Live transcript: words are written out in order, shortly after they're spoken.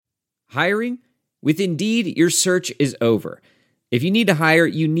Hiring? With Indeed, your search is over. If you need to hire,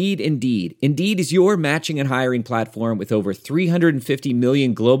 you need Indeed. Indeed is your matching and hiring platform with over 350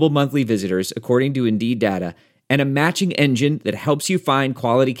 million global monthly visitors, according to Indeed data, and a matching engine that helps you find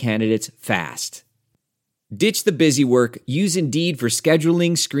quality candidates fast. Ditch the busy work. Use Indeed for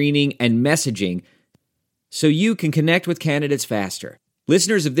scheduling, screening, and messaging so you can connect with candidates faster.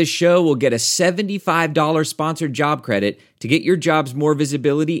 Listeners of this show will get a $75 sponsored job credit to get your jobs more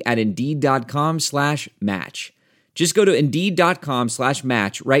visibility at Indeed.com/match. Just go to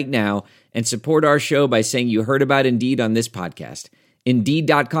Indeed.com/match right now and support our show by saying you heard about Indeed on this podcast.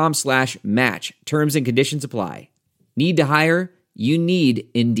 Indeed.com/match. Terms and conditions apply. Need to hire? You need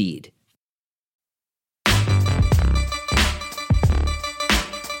Indeed.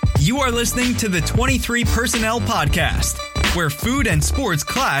 You are listening to the 23 Personnel Podcast, where food and sports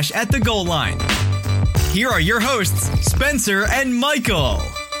clash at the goal line. Here are your hosts, Spencer and Michael.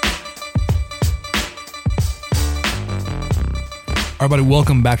 Everybody,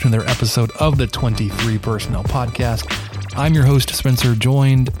 welcome back to another episode of the 23 Personnel Podcast. I'm your host, Spencer,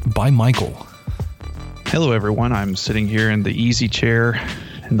 joined by Michael. Hello, everyone. I'm sitting here in the easy chair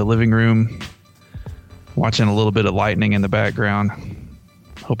in the living room, watching a little bit of lightning in the background.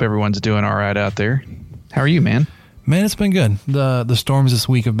 Hope everyone's doing all right out there. How are you, man? Man, it's been good. The storms this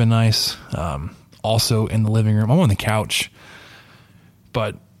week have been nice. Also in the living room. I'm on the couch,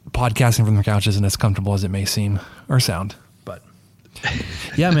 but podcasting from the couch isn't as comfortable as it may seem or sound. But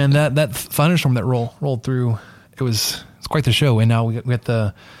yeah, man, that thunderstorm that rolled through, it's quite the show. And now we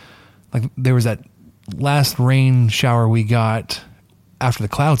got there was that last rain shower we got after the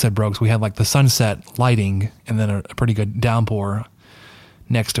clouds had broke. So we had like the sunset lighting and then a pretty good downpour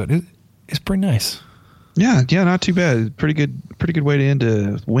next to it. It's pretty nice. Yeah, not too bad. Pretty good way to end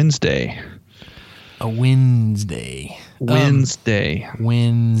a Wednesday. A Wednesday.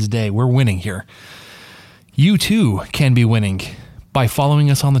 Wednesday. We're winning here. You too can be winning by following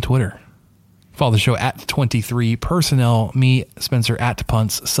us on the Twitter. Follow the show at 23 Personnel, me, Spencer at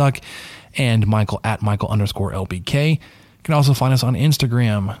Punts Suck, and Michael at Michael_LBK. You can also find us on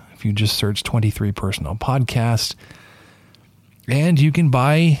Instagram if you just search 23 Personnel Podcast. And you can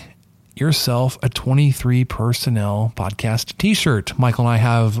buy yourself a 23 Personnel Podcast t-shirt. Michael and I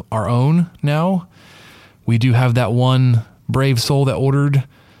have our own now. We do have that one brave soul that ordered,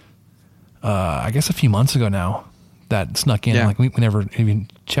 I guess a few months ago now, that snuck in. Yeah. Like we never even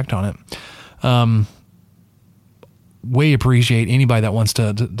checked on it. Way appreciate anybody that wants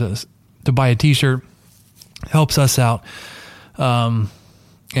to buy a t-shirt. Helps us out.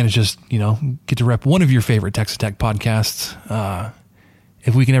 And it's just, get to rep one of your favorite Texas Tech podcasts.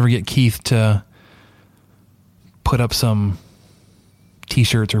 If we can ever get Keith to put up some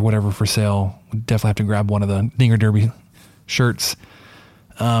t-shirts or whatever for sale, we definitely have to grab one of the Dinger Derby shirts.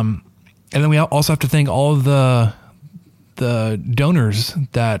 And then we also have to thank all of the donors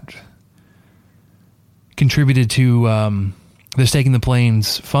that contributed to the Steak in the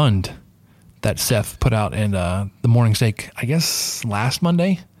Plains fund that Seth put out in the Morning Steak, I guess last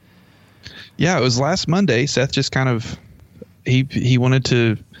Monday. Yeah, it was last Monday. Seth just kind of he wanted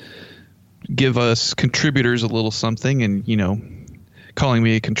to give us contributors a little something, and calling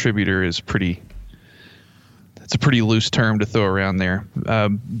me a contributor is that's a pretty loose term to throw around there.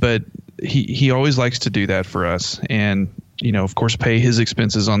 But he always likes to do that for us, and of course pay his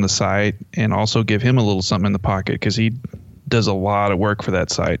expenses on the site, and also give him a little something in the pocket because he does a lot of work for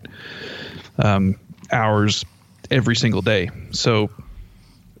that site. Hours every single day. So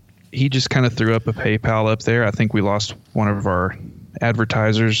he just kind of threw up a PayPal up there. I think we lost one of our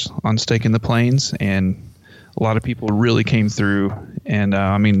advertisers on Steak in the Plains, and a lot of people really came through. And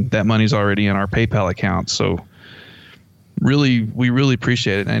that money's already in our PayPal account. So we really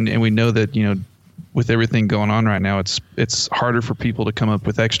appreciate it. And we know that, with everything going on right now, it's harder for people to come up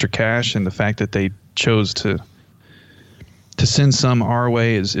with extra cash, and the fact that they chose to send some our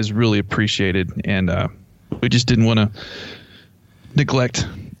way is really appreciated. And we just didn't want to neglect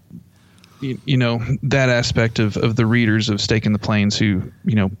that aspect of the readers of Steak in the Plains who,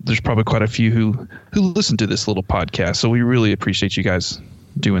 there's probably quite a few who listen to this little podcast. So we really appreciate you guys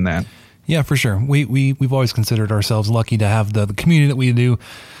doing that. Yeah, for sure. We've always considered ourselves lucky to have the community that we do,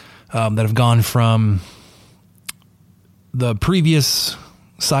 that have gone from the previous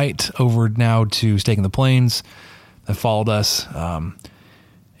site over now to Steak in the Plains, that followed us,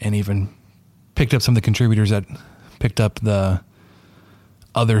 and even picked up some of the contributors that picked up the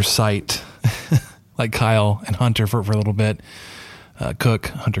other site, like Kyle and Hunter for a little bit,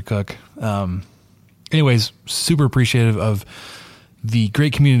 Hunter Cook. Anyways, super appreciative of the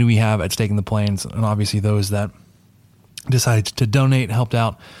great community we have at Steak in the Plains, and obviously those that decided to donate, helped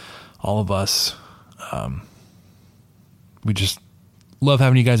out all of us. We just love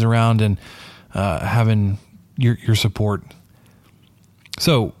having you guys around and having your support.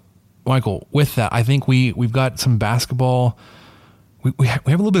 So, Michael, with that, I think we've got some basketball. We have a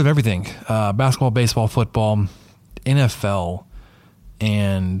little bit of everything: basketball, baseball, football, NFL,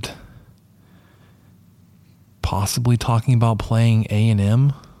 and possibly talking about playing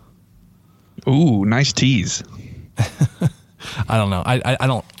A&M. Ooh, nice tease. I don't know. I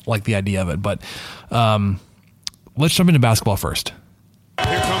don't like the idea of it, but let's jump into basketball first.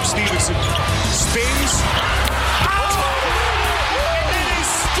 Here comes Stevenson. Spins. And it is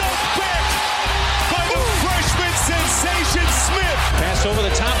stuck back by the freshman sensation Smith. Pass over the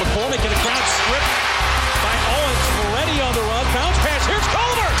top. McCormick in a crowd stripped by Owens. Moretti on the run. Bounce pass. Here's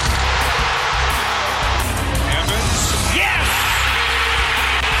Culver. Evans. Yes!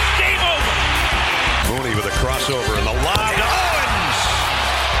 Game over. Mooney with a crossover and the lob to Owens.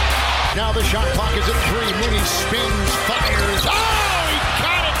 Now the shot clock is at 3. Mooney spins, fires. Oh, he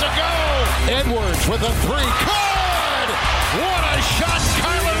got it to go. Edwards with a 3. Good! What a shot,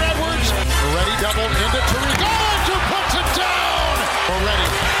 Kyler Edwards. Moretti doubled into Tariq Owens, who puts it down.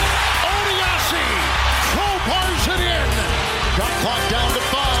 Moretti. Odiasi crowbars it in. Shot clock down to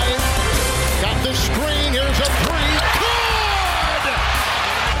 5. Got the screen. Here's a 3. Good!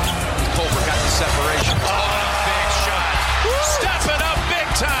 Culver got the separation. Oh, big shot. Stepping up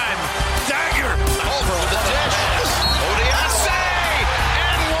big time. Dagger. Culver with the dish. Odiasi.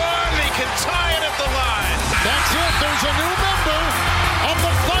 And one. He can tie it at the line. That's it. There's a new member of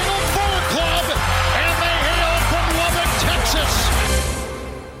the Final Four Club, and they hail from Lubbock, Texas.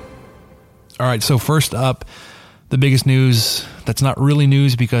 All right, so first up, the biggest news that's not really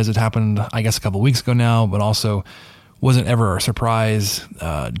news because it happened, I guess, a couple weeks ago now, but also wasn't ever a surprise.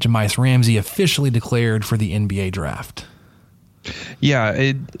 Jahmi'us Ramsey officially declared for the NBA draft. Yeah,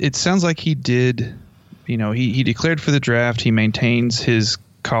 it sounds like he did. You know, he declared for the draft. He maintains his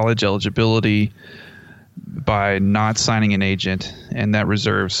college eligibility by not signing an agent, and that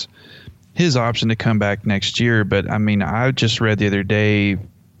reserves his option to come back next year. But I mean, I just read the other day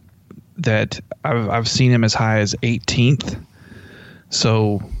that I've seen him as high as 18th.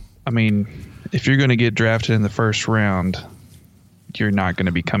 So, I mean, if you're going to get drafted in the first round, you're not going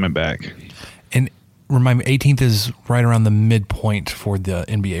to be coming back. And remind me, 18th is right around the midpoint for the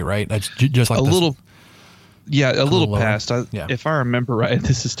NBA, right? That's just like a little. Yeah, a little lower. past. Yeah. If I remember right,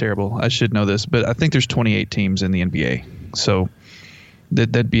 this is terrible. I should know this, but I think there's 28 teams in the NBA. So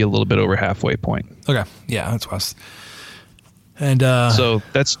that'd be a little bit over halfway point. Okay. Yeah, that's us. And so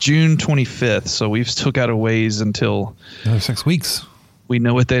that's June 25th. So we've still got a ways until another 6 weeks. We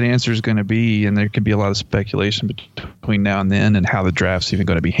know what that answer is going to be, and there could be a lot of speculation between now and then, and how the draft's even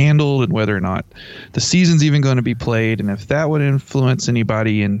going to be handled, and whether or not the season's even going to be played, and if that would influence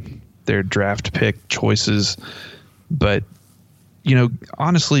anybody in their draft pick choices. But, you know,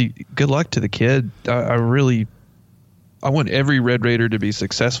 honestly, good luck to the kid. I want every Red Raider to be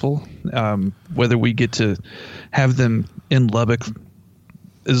successful. Whether we get to have them in Lubbock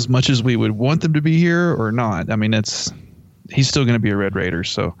as much as we would want them to be here or not, I mean, he's still going to be a Red Raider.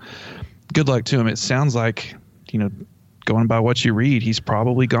 So good luck to him. It sounds like, you know, going by what you read, he's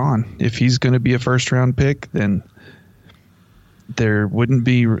probably gone. If he's going to be a first round pick, then there wouldn't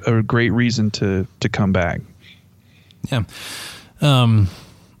be a great reason to come back. Yeah.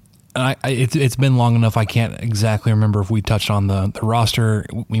 It's been long enough. I can't exactly remember if we touched on the roster.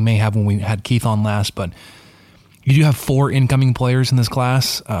 We may have when we had Keith on last, but you do have 4 incoming players in this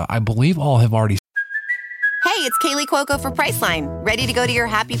class. I believe all have already. Hey, it's Kaylee Cuoco for Priceline. Ready to go to your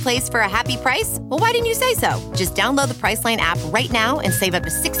happy place for a happy price? Well, why didn't you say so? Just download the Priceline app right now and save up to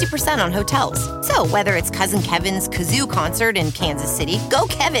 60% on hotels. So whether it's Cousin Kevin's Kazoo Concert in Kansas City, go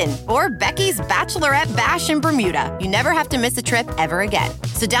Kevin, or Becky's Bachelorette Bash in Bermuda, you never have to miss a trip ever again.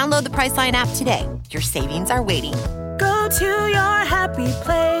 So download the Priceline app today. Your savings are waiting. Go to your happy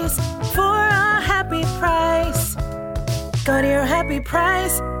place for a happy price. Go to your happy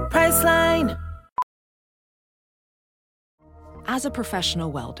price, Priceline. As a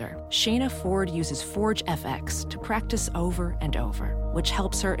professional welder, Shayna Ford uses Forge FX to practice over and over, which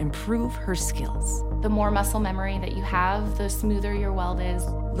helps her improve her skills. The more muscle memory that you have, the smoother your weld is.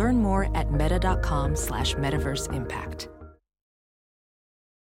 Learn more at meta.com/metaverseimpact.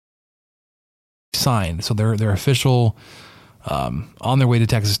 Signed, so they're official, on their way to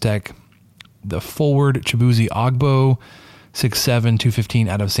Texas Tech. The forward Chibuzi Ogbo, 6'7", 215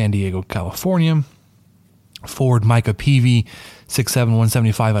 out of San Diego, California. Forward Micah Peavy, 6'7",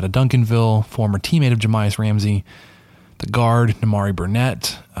 175 out of Duncanville, former teammate of Jahmi'us Ramsey. The guard, Namari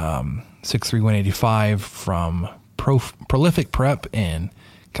Burnett, 6'3", 185 from Prolific Prep in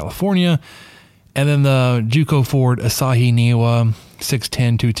California. And then the JUCO forward Asahi Niwa, 6'10",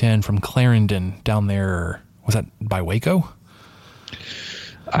 210 from Clarendon down there. Was that by Waco?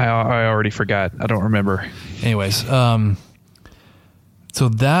 I already forgot. I don't remember. Anyways, so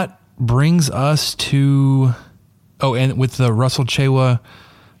that brings us to... Oh, and with the Russell Chewa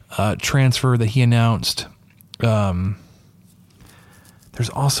transfer that he announced, there's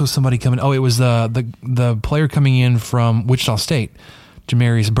also somebody coming. Oh, it was the player coming in from Wichita State,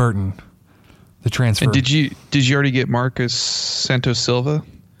 Jamarius Burton, the transfer. And did you already get Marcus Santos Silva?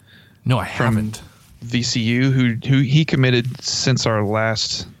 No, I haven't. VCU, who he committed since our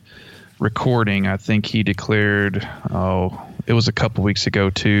last recording. I think he declared. It was a couple weeks ago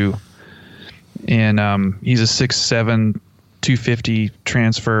too. And he's a 6'7", 250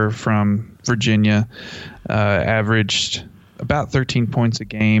 transfer from Virginia. Averaged about 13 points a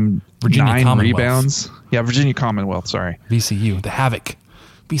game, Virginia 9 rebounds. Yeah, Virginia Commonwealth. Sorry, VCU, the Havoc.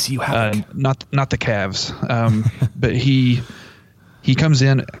 VCU Havoc. Not the Cavs. But he comes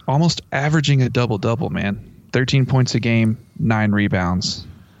in almost averaging a double-double, man. 13 points a game, 9 rebounds,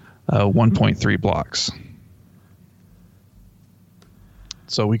 1.3 blocks.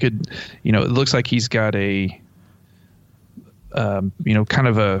 So we could, it looks like he's got a, kind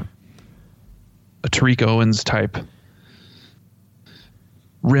of a Tariq Owens type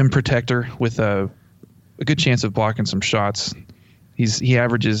rim protector with a good chance of blocking some shots. He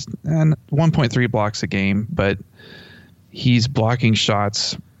averages 1.3 blocks a game, but he's blocking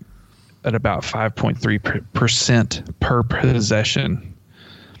shots at about 5.3% per possession.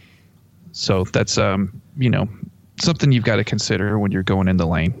 So that's, something you've got to consider when you're going in the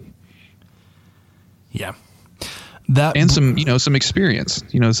lane. Yeah. And some experience,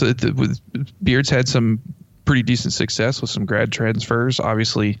 so Beard's had some pretty decent success with some grad transfers.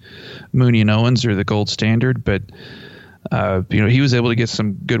 Obviously Mooney and Owens are the gold standard, but he was able to get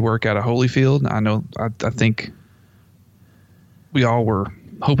some good work out of Holyfield. I think we all were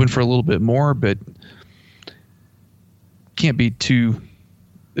hoping for a little bit more, but can't be too,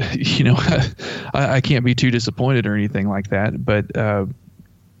 I can't be too disappointed or anything like that. But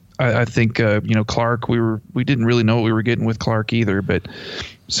I think Clark, we didn't really know what we were getting with Clark either. But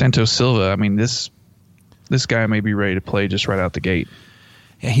Santos Silva, I mean, this guy may be ready to play just right out the gate.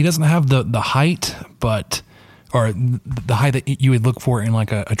 Yeah, he doesn't have the height, or the height that you would look for in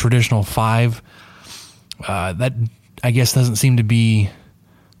like a traditional 5. That I guess doesn't seem to be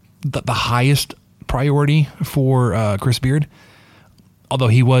the highest priority for Chris Beard. Although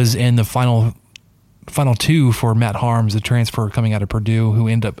he was in the final 2 for Matt Harms, the transfer coming out of Purdue, who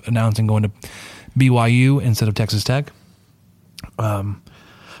ended up announcing going to BYU instead of Texas Tech.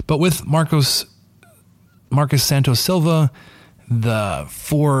 But with Marcus Santos Silva, the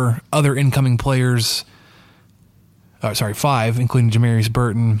 4 other incoming players, 5, including Jamarius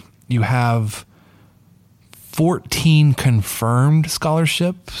Burton, you have 14 confirmed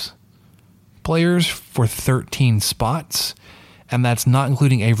scholarships players for 13 spots. And that's not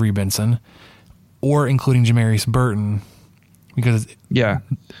including Avery Benson or including Jamarius Burton, because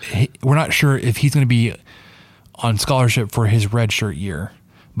we're not sure if he's going to be on scholarship for his redshirt year.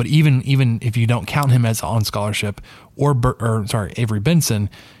 But even if you don't count him as on scholarship, Avery Benson,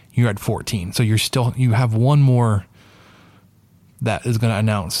 you're at 14. So you have one more that is going to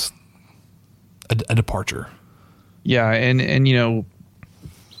announce a departure. Yeah, and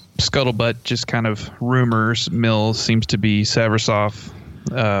scuttlebutt, just kind of rumors mill seems to be Savrasov.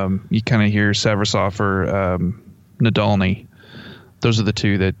 You kind of hear Savrasov or Nadolny. Those are the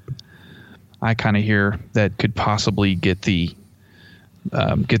 2 that I kind of hear that could possibly get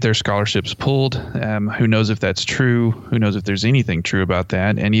their scholarships pulled. Who knows if that's true? Who knows if there's anything true about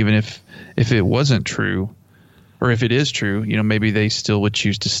that? And even if it wasn't true, or if it is true, maybe they still would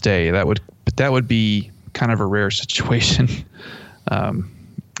choose to stay. That would be kind of a rare situation.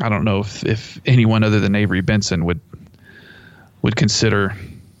 I don't know if anyone other than Avery Benson would consider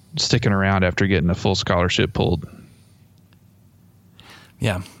sticking around after getting a full scholarship pulled.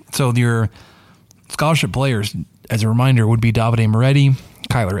 Yeah. So your scholarship players, as a reminder, would be Davide Moretti,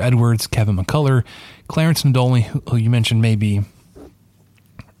 Kyler Edwards, Kevin McCullough, Clarence Nadolny, who you mentioned may be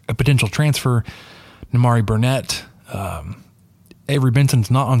a potential transfer, Namari Burnett, Avery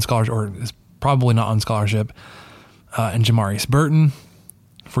Benson's not on scholarship, or is probably not on scholarship, and Jamarius Burton.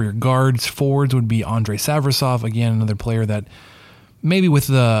 For your guards, forwards would be Andre Savrasov, again, another player that maybe with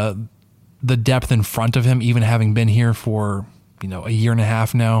the depth in front of him, even having been here for a year and a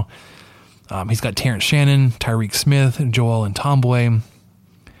half now. He's got Terrence Shannon, Tyreek Smith, Joel Ntombwe,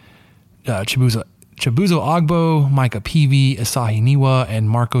 Chibuzo Agbo, Micah Peavy, Asahi Niwa, and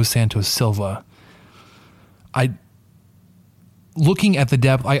Marcos Santos Silva. looking at the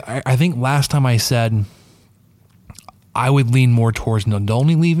depth, I think last time I said I would lean more towards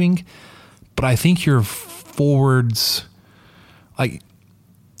Nadolny leaving, but I think your forwards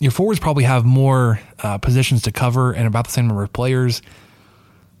probably have more positions to cover and about the same number of players.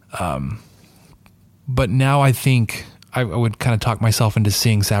 But now I think I would kind of talk myself into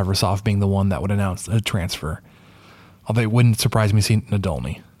seeing Savrasov being the one that would announce a transfer. Although it wouldn't surprise me seeing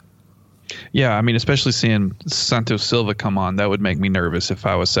Nadolny. Yeah, I mean, especially seeing Santos Silva come on, that would make me nervous if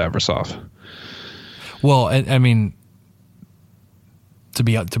I was Savrasov. Well, I mean, to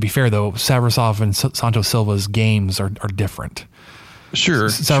be fair though, Savrasov and Santos Silva's games are different. Sure.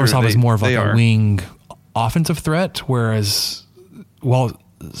 Savrasov is more of like a wing offensive threat, whereas while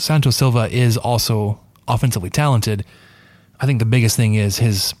Santos Silva is also offensively talented, I think the biggest thing is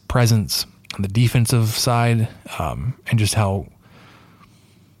his presence on the defensive side, and just how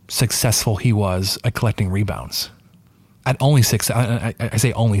successful he was at collecting rebounds. At only 6'7", I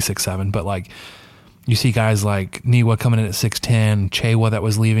say only 6'7", but like you see guys like Niwa coming in at 6'10", Chewa that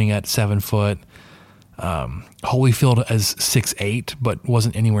was leaving at 7 foot, Holyfield as 6'8", but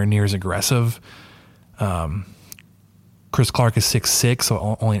wasn't anywhere near as aggressive. Chris Clark is 6'6",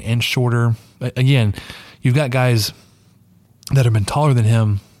 so only an inch shorter. Again, you've got guys that have been taller than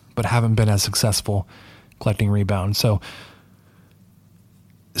him, but haven't been as successful collecting rebounds. So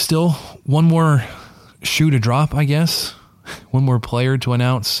still one more shoe to drop, I guess. One more player to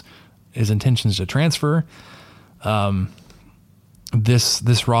announce his intentions to transfer.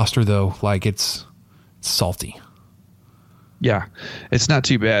 This roster, though, like it's salty. Yeah, it's not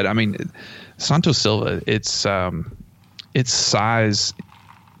too bad. I mean, Santos Silva, it's size.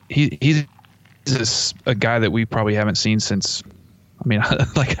 He's a guy that we probably haven't seen since. I mean,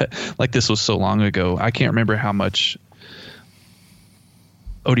 like this was so long ago. I can't remember how much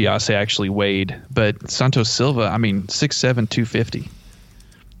Odiase actually weighed, but Santos Silva, I mean, 6'7", 250.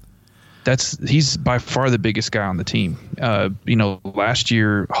 He's by far the biggest guy on the team. Last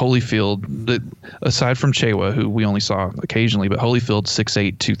year, Holyfield, aside from Chewa, who we only saw occasionally, but Holyfield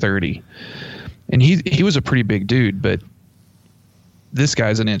 6'8", 230. And he was a pretty big dude, but this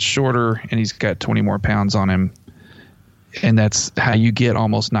guy's an inch shorter, and he's got 20 more pounds on him. And that's how you get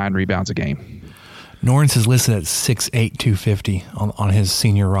almost 9 rebounds a game. Norris is listed at 6'8", 250 on his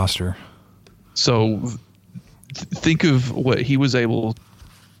senior roster. So think of what he was able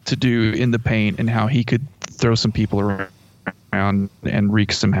to do in the paint and how he could throw some people around and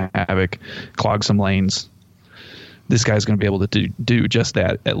wreak some havoc, clog some lanes. This guy's going to be able to do just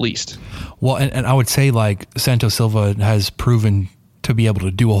that, at least. Well, and I would say like Santos Silva has proven to be able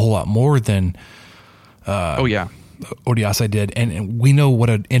to do a whole lot more than Odiase did. And we know what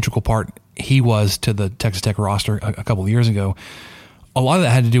an integral part he was to the Texas Tech roster a couple of years ago. A lot of that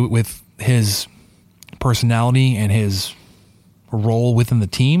had to do with his personality and his role within the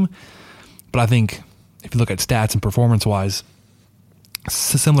team. But I think if you look at stats and performance-wise,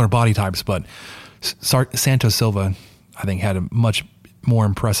 similar body types, but Santos Silva, I think, had a much more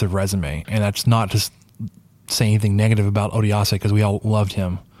impressive resume. And that's not to say anything negative about Odiase, because we all loved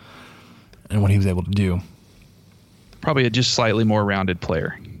him and what he was able to do. Probably a just slightly more rounded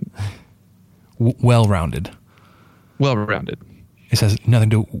player. Well-rounded. Well-rounded. It has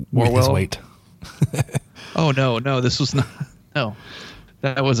nothing to do with his weight. Oh, no, this was not. No,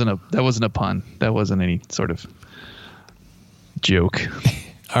 that wasn't a pun. That wasn't any sort of joke.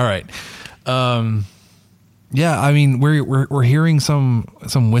 All right. Yeah, I mean, we're hearing some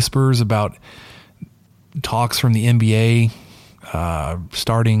whispers about talks from the NBA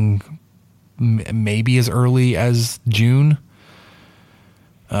starting maybe as early as June.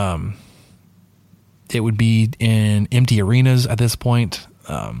 It would be in empty arenas at this point,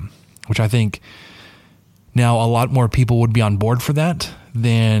 which I think now a lot more people would be on board for that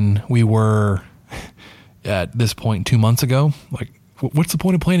than we were at this point 2 months ago. Like, what's the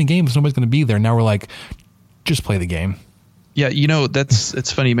point of playing a game if nobody's going to be there? Now we're like, just play the game. Yeah,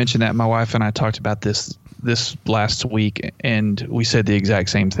 it's funny you mentioned that. My wife and I talked about this last week, and we said the exact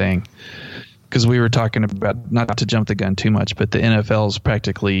same thing. Because we were talking about, not to jump the gun too much, but the NFL is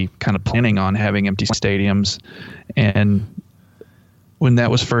practically kind of planning on having empty stadiums. And when that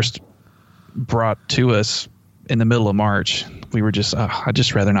was first brought to us in the middle of March, we were just, I'd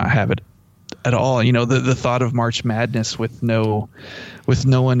just rather not have it at all. The thought of March Madness with no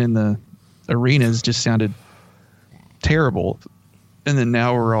one in the arenas just sounded terrible. And then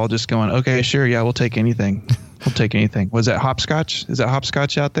now we're all just going, okay, sure, yeah, we'll take anything. We'll take anything. Was that hopscotch? Is that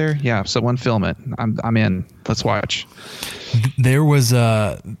hopscotch out there? Yeah, someone film it. I'm in. Let's watch. There was what's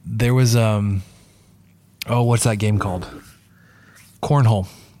that game called? Cornhole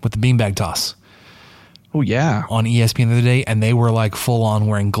with the beanbag toss, Oh yeah, on ESPN the other day, and they were like full on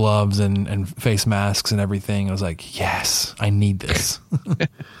wearing gloves and face masks and everything. I was like, yes, I need this.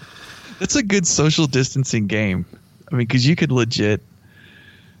 It's a good social distancing game. I mean, because you could legit,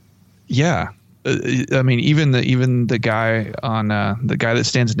 yeah. I mean, even the guy on the guy that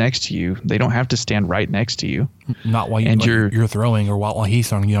stands next to you, they don't have to stand right next to you. Not while you're throwing, or while he's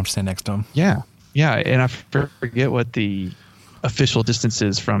throwing, you don't have to stand next to him. Yeah, yeah. And I forget what the official distance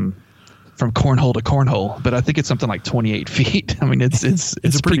is from cornhole to cornhole, but I think it's something like 28 feet. I mean, it's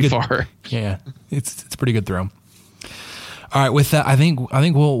pretty good, far. Yeah, it's a pretty good throw. All right, with that, I think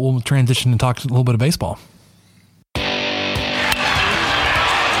we'll transition and talk a little bit of baseball.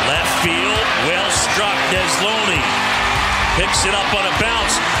 Left field, well struck. Desloney picks it up on a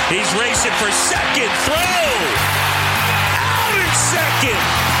bounce. He's racing for second. Throw out in second.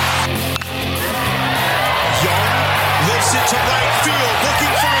 Young lifts it to right field,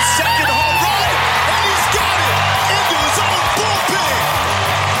 looking for a second home run, and he's got it into his own bullpen.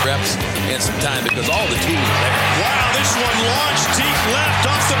 Reps and some time because all the tools are there. Wow, this one launched deep left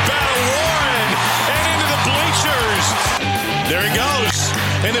off the bat of Warren and into the bleachers. There he goes,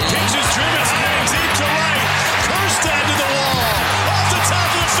 and the pitch is driven deep to right. Kjerstad to the wall, off the top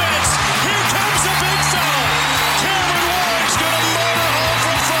of the fence. Here comes the big fella. Cameron Warren's going to motor home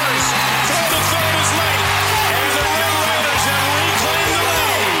from first. Throw to third is late, and the Red Raiders have reclaimed the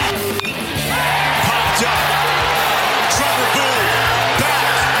lead. Popped up. Trevor Boone back.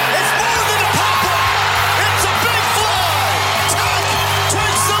 It's more than a pop-up. It's a big fly. Tuck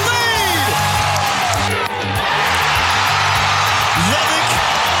takes the lead. Love it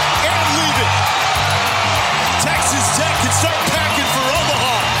and leave it. Texas Tech can start packing for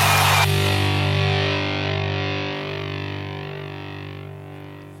Omaha.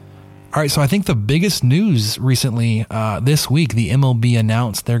 All right, so I think the biggest news recently this week, the MLB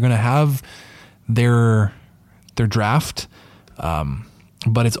announced they're going to have their draft,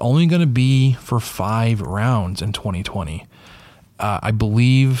 but it's only going to be for 5 rounds in 2020. I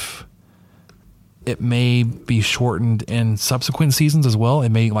believe it may be shortened in subsequent seasons as well. It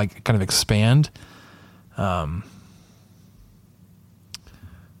may like kind of expand. But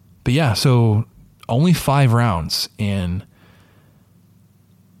yeah, so only 5 rounds in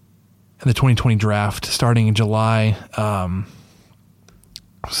the 2020 draft starting in July.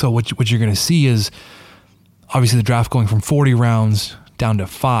 So what you're going to see is obviously the draft going from 40 rounds down to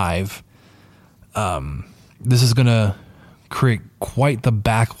 5. This is going to create quite the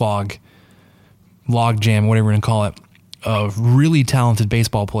log jam, whatever we're going to call it, of really talented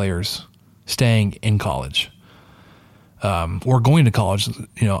baseball players staying in college. Or going to college.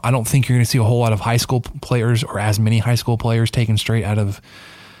 You know, I don't think you're going to see a whole lot of high school players or as many high school players taken straight out of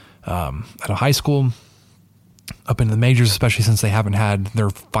high school up into the majors, especially since they haven't had their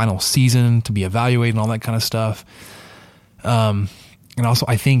final season to be evaluated and all that kind of stuff. And also,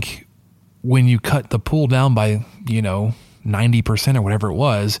 I think when you cut the pool down by 90% or whatever it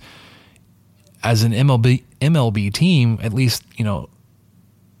was, as an MLB team, at least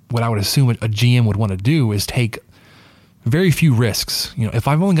what I would assume a GM would want to do is take very few risks. If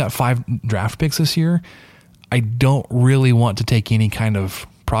I've only got 5 draft picks this year, I don't really want to take any kind of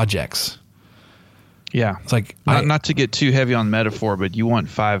projects. Yeah. It's like not to get too heavy on metaphor, but you want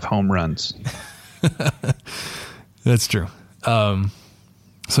 5 home runs. That's true. So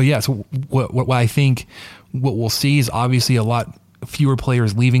what I think what we'll see is obviously a lot fewer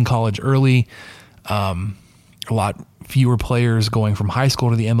players leaving college early, a lot fewer players going from high school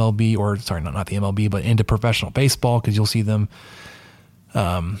to the MLB, or sorry, not the MLB, but into professional baseball, because you'll see them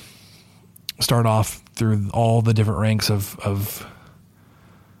start off through all the different ranks of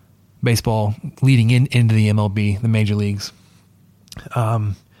baseball leading into the MLB, the major leagues.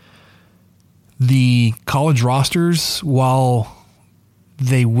 The college rosters, while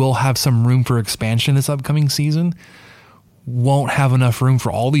they will have some room for expansion this upcoming season, won't have enough room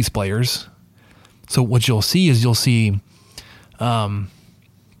for all these players. So what you'll see is the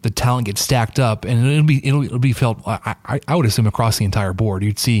talent get stacked up, and it'll be felt. I would assume across the entire board.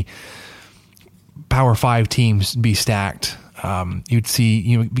 You'd see Power 5 teams be stacked. You'd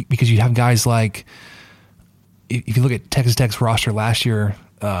see because you'd have guys like, if you look at Texas Tech's roster last year,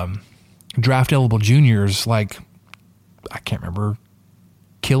 draft eligible juniors like, I can't remember,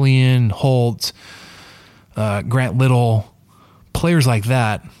 Killian, Holt, Grant Little, players like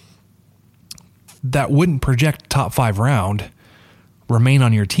that wouldn't project top 5 round remain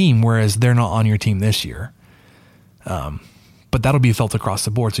on your team, whereas they're not on your team this year. But that'll be felt across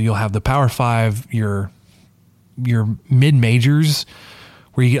the board. So you'll have the Power 5, your mid majors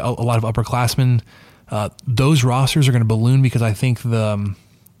where you get a lot of upperclassmen. Those rosters are going to balloon because I think the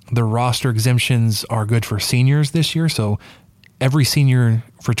the roster exemptions are good for seniors this year. So every senior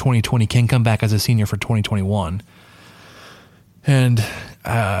for 2020 can come back as a senior for 2021. And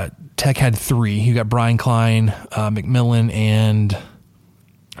Tech had 3. You got Brian Klein, McMillan, and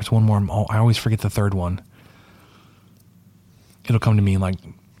there's one more. I always forget the third one. It'll come to me in like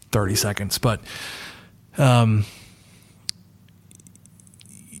 30 seconds. But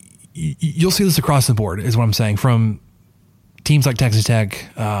you'll see this across the board is what I'm saying, from teams like Texas Tech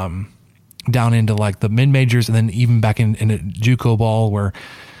down into like the mid-majors, and then even back in a JUCO ball, where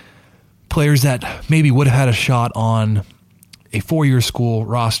players that maybe would have had a shot on a 4-year school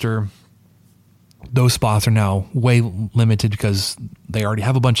roster, those spots are now way limited because they already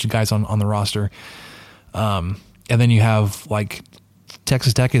have a bunch of guys on the roster. And then you have like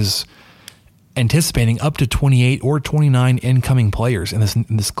Texas Tech is anticipating up to 28 or 29 incoming players in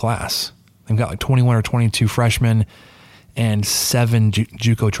this class. They've got like 21 or 22 freshmen and 7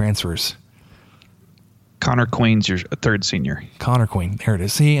 JUCO transfers. Connor Queen's your third senior. Connor Queen, there it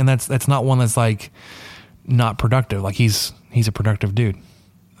is. See, and that's not one that's like not productive. Like he's a productive dude.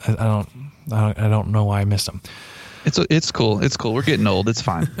 I don't know why I missed him. It's cool. It's cool. We're getting old. It's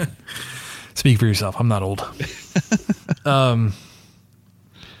fine. Speak for yourself. I'm not old.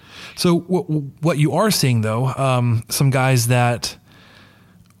 So what you are seeing though, some guys that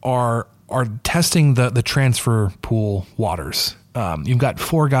are testing the transfer pool waters. You've got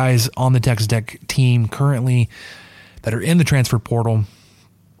 4 guys on the Texas Tech team currently that are in the transfer portal,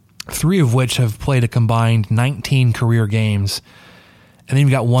 3 of which have played a combined 19 career games. And then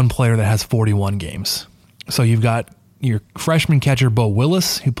you've got 1 player that has 41 games. So you've got your freshman catcher, Bo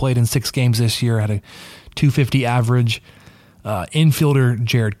Willis, who played in 6 games this year, had a 250 average. Infielder,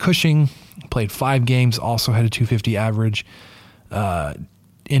 Jared Cushing, played 5 games, also had a 250 average.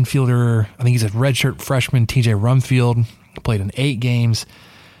 Infielder, I think he's a redshirt freshman, TJ Rumfield, played in 8 games,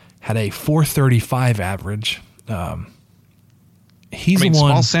 had a 435 average. He's the one,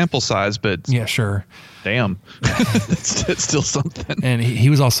 small sample size, but yeah, sure. Damn, that's still something. And he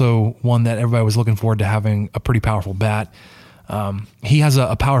was also one that everybody was looking forward to having a pretty powerful bat. He has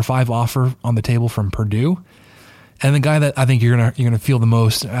a Power 5 offer on the table from Purdue. And the guy that I think you're gonna feel the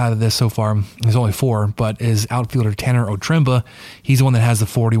most out of this so far, there's only 4, but is outfielder Tanner Otremba. He's the one that has the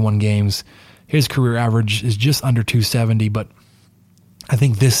 41 games. His career average is just under 270, but I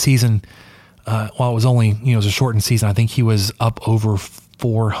think this season, while it was only it was a shortened season, I think he was up over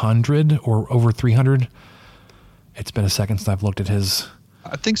 400 or over 300. It's been a second since I've looked at his.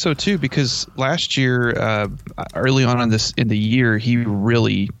 I think so too, because last year, early on in the year, he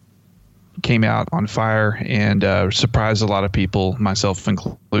really came out on fire and surprised a lot of people, myself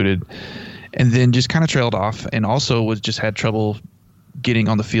included, and then just kind of trailed off, and also had trouble getting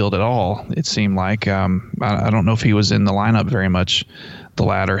on the field at all. It seemed like I don't know if he was in the lineup very much the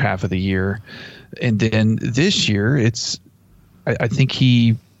latter half of the year, and then this year I think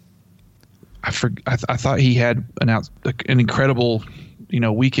I thought he had an incredible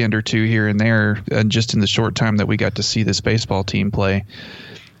weekend or 2 here and there, and just in the short time that we got to see this baseball team play.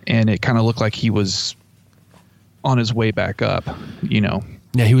 And it kind of looked like he was on his way back up, Yeah,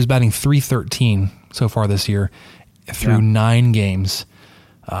 he was batting .313 so far this year through 9 games.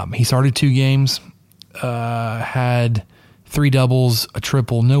 He started 2 games, had 3 doubles, a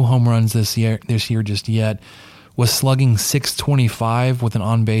triple, no home runs this year just yet. Was slugging .625 with an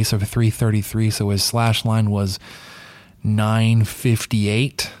on base of .333, so his slash line was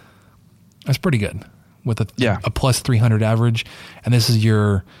 .958. That's pretty good. With a plus 300 average, and this is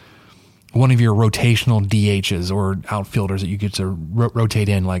one of your rotational DHs or outfielders that you get to rotate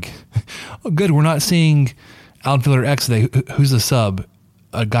in. Like, oh, good, we're not seeing outfielder X today. Who's the sub?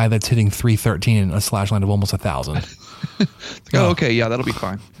 A guy that's hitting .313 and a slash line of almost 1,000. Okay, yeah, that'll be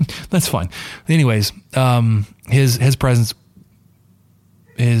fine. That's fine. Anyways, his presence,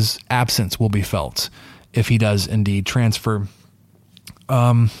 his absence will be felt if he does indeed transfer.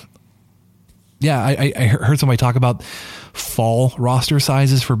 Yeah, I heard somebody talk about fall roster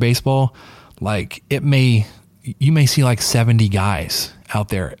sizes for baseball. Like you may see like 70 guys out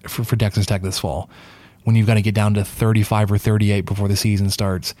there for Texas Tech this fall, when you've got to get down to 35 or 38 before the season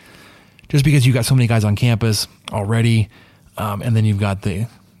starts, just because you've got so many guys on campus already, and then you've got the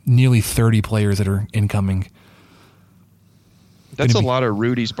nearly 30 players that are incoming. That's a lot of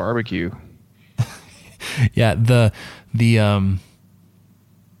Rudy's barbecue. Yeah, the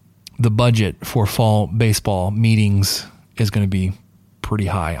budget for fall baseball meetings is going to be pretty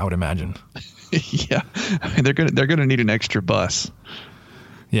high, I would imagine. Yeah, I mean, they're gonna need an extra bus.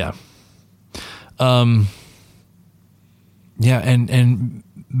 Yeah. Yeah, and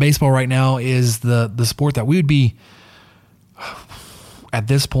baseball right now is the sport that we would be at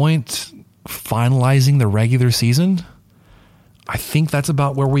this point, finalizing the regular season, I think that's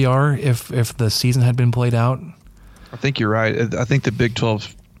about where we are if the season had been played out. I think you're right. I think the Big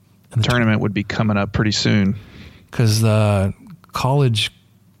 12 tournament would be coming up pretty soon. Because the college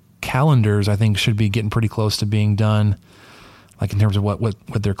calendars, I think, should be getting pretty close to being done, like in terms of what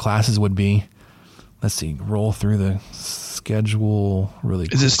their classes would be. Let's see, roll through the schedule really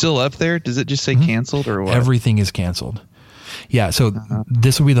quick. Is it still up there? Does it just say canceled or what? Everything is canceled. Yeah, so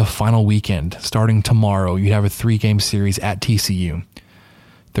this will be the final weekend. Starting tomorrow, you'd have a 3-game series at TCU.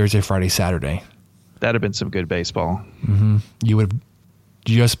 Thursday, Friday, Saturday. That'd have been some good baseball. Mm-hmm. You would have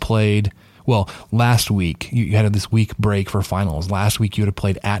just played, well, last week, you had this week break for finals. Last week, you would have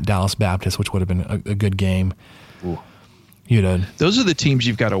played at Dallas Baptist, which would have been a good game. Ooh. Those are the teams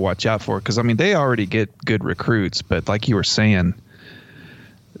you've got to watch out for because, I mean, they already get good recruits, but like you were saying,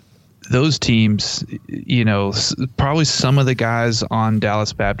 those teams, you know, probably some of the guys on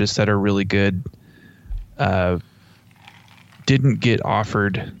Dallas Baptist that are really good didn't get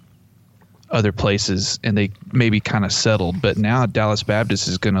offered other places and they maybe kind of settled. But now Dallas Baptist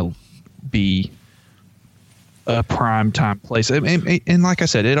is going to be a prime time place. And like I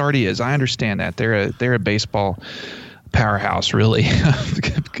said, it already is. I understand that. They're a baseball powerhouse, really,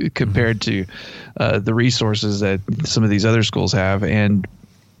 compared to the resources that some of these other schools have. And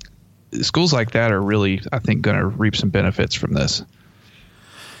schools like that are really, I think, going to reap some benefits from this.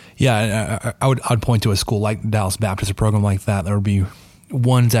 Yeah, I'd point to a school like Dallas Baptist, a program like that. There would be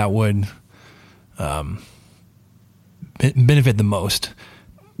ones that would benefit the most.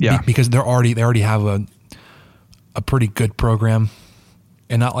 Yeah, because they already have a pretty good program,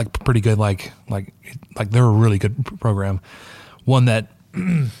 and not like pretty good like they're a really good program. One that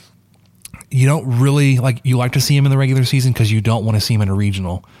you don't really like. You like to see them in the regular season because you don't want to see them in a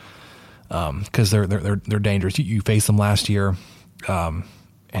regional. Because they're dangerous. You faced them last year, and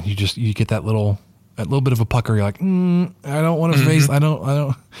you get that little bit of a pucker. You're like, I don't want to face. I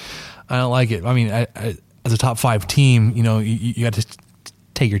don't like it. I mean, as a top 5 team, you know, you got to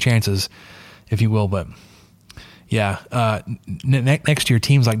take your chances, if you will. But yeah, next year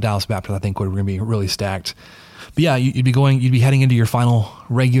teams like Dallas Baptist, I think, would be really stacked. But yeah, you'd be heading into your final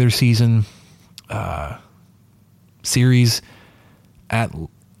regular season series at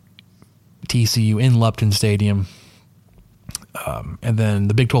TCU in Lupton Stadium. And then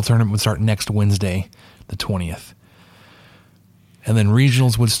the Big 12 tournament would start next Wednesday, the 20th. And then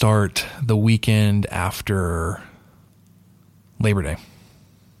regionals would start the weekend after Labor Day.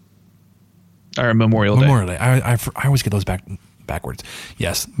 Or Memorial Day. Memorial Day. I always get those backwards.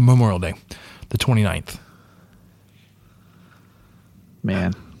 Yes, Memorial Day, the 29th.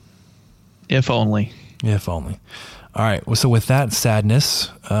 Man, if only. If only. All right, well, so with that sadness,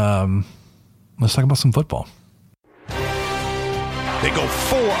 let's talk about some football. They go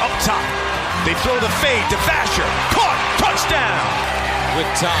 4 up top. They throw the fade to Vasher. Caught. Touchdown. With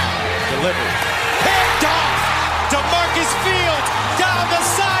time. Delivered. Picked off. DeMarcus Fields down the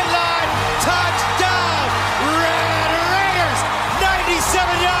sideline. Touchdown. Red Raiders.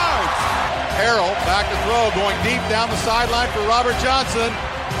 97 yards. Harrell back to throw. Going deep down the sideline for Robert Johnson.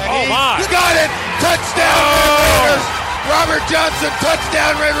 And my. Got it. Touchdown. Red Raiders. Robert Johnson.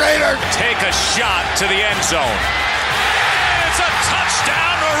 Touchdown. Red Raiders. Take a shot to the end zone. It's a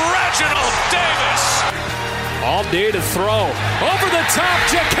touchdown to Reginald Davis. All day to throw. Over the top,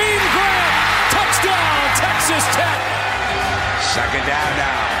 Jakeem Grant. Touchdown, Texas Tech. Second down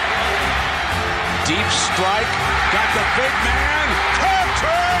now. Deep strike. Got the big man.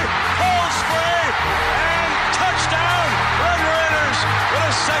 Turn. Pulls free. And touchdown. Red Raiders with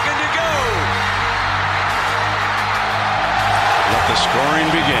a second to go. Let the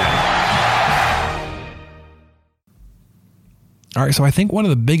scoring begin. All right, so I think one of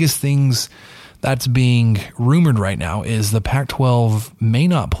the biggest things that's being rumored right now is the Pac-12 may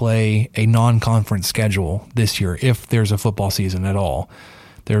not play a non-conference schedule this year if there's a football season at all.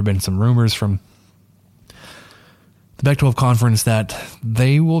 There have been some rumors from the Pac-12 conference that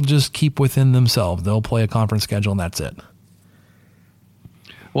they will just keep within themselves. They'll play a conference schedule and that's it.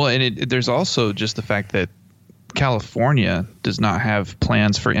 Well, and there's also just the fact that California does not have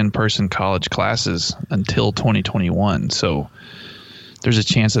plans for in-person college classes until 2021. So there's a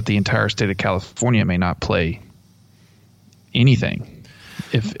chance that the entire state of California may not play anything,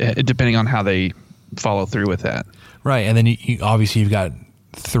 if depending on how they follow through with that. Right, and then you've got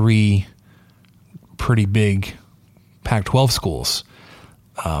 3 pretty big Pac-12 schools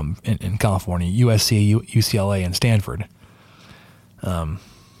in California: USC, UCLA, and Stanford. But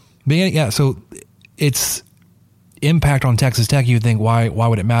yeah, so it's impact on Texas Tech, you would think, why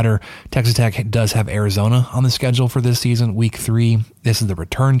would it matter? Texas Tech does have Arizona on the schedule for this season, week 3. This is the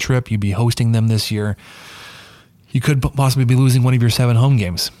return trip. You'd be hosting them this year. You could possibly be losing one of your 7 home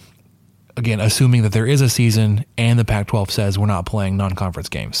games. Again, assuming that there is a season and the Pac-12 says we're not playing non-conference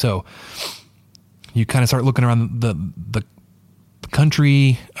games. So you kind of start looking around the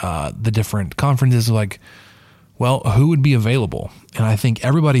country, the different conferences, like, well, who would be available? And I think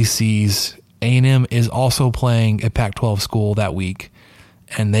everybody sees A&M is also playing a Pac-12 school that week,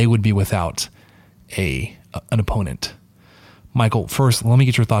 and they would be without an opponent. Michael, first, let me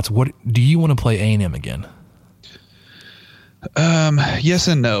get your thoughts. What do you want to play A&M again? Yes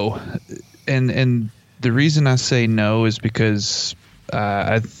and no. And the reason I say no is because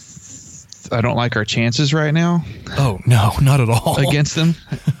I don't like our chances right now. Oh, no, not at all. Against them.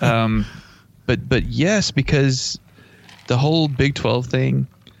 But yes, because the whole Big 12 thing,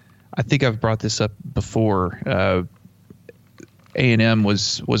 I think I've brought this up before. A&M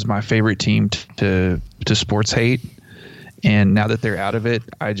was my favorite team to sports hate, and now that they're out of it,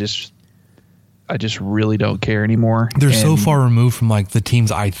 I just really don't care anymore. They're so far removed from like the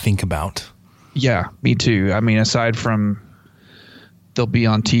teams I think about. Yeah, me too. I mean, aside from they'll be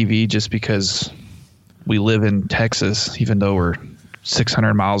on TV just because we live in Texas, even though we're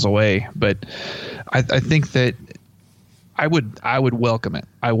 600 miles away. But I think that I would welcome it.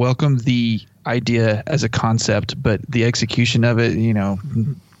 I welcome the idea as a concept, but the execution of it,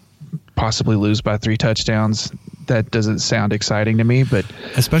 possibly lose by 3 touchdowns, that doesn't sound exciting to me. But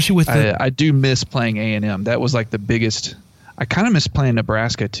especially with I do miss playing A&M. That was like the biggest. I kind of miss playing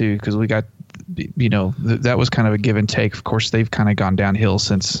Nebraska too, because we got, that was kind of a give and take. Of course, they've kind of gone downhill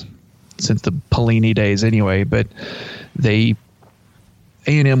since the Pelini days anyway. But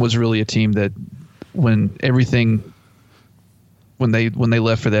A&M was really a team that when they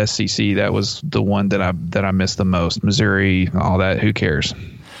left for the SEC, that was the one that I missed the most. Missouri, all that. Who cares?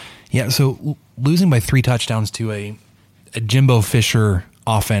 Yeah. So losing by 3 touchdowns to a Jimbo Fisher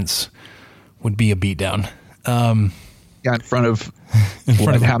offense would be a beatdown. In front of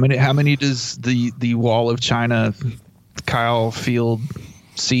how many does the Wall of China Kyle Field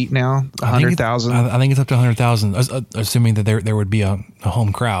seat now? 100,000. I think it's up to 100,000, assuming that there would be a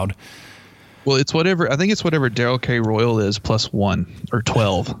home crowd. Well, it's whatever. I think it's whatever Darrell K. Royal is plus 1 or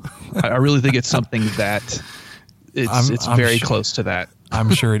 12. I really think it's something that it's very close to that.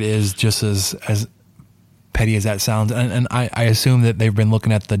 I'm sure it is, just as petty as that sounds. And I assume that they've been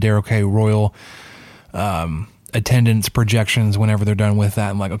looking at the Darrell K. Royal attendance projections whenever they're done with that.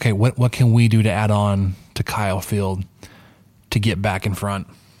 I'm like, okay, what can we do to add on to Kyle Field to get back in front?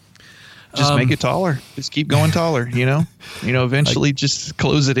 Just make it taller. Just keep going taller, eventually just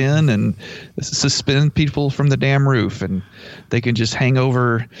close it in and suspend people from the damn roof, and they can just hang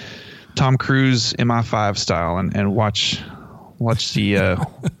over Tom Cruise MI5 style and watch the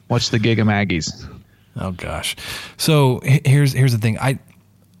Giga Maggies. Oh gosh. So here's the thing.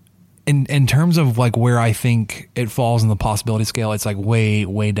 In terms of like where I think it falls in the possibility scale, it's like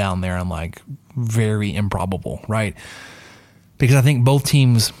way down there. I'm like very improbable, right? Because I think both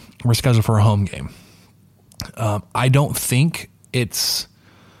teams were scheduled for a home game. I don't think it's.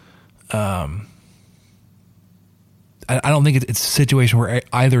 I don't think it's a situation where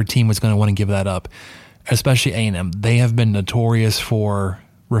either team was going to want to give that up, especially A&M. They have been notorious for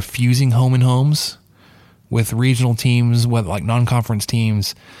refusing home and homes with regional teams, with like non-conference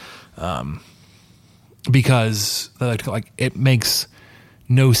teams, because like it makes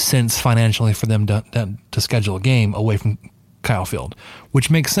no sense financially for them to schedule a game away from Kyle Field,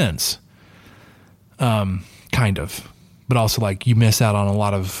 which makes sense, kind of, but also like you miss out on a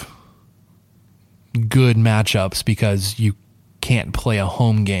lot of good matchups because you can't play a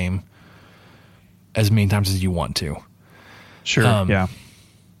home game as many times as you want to. Sure. Yeah.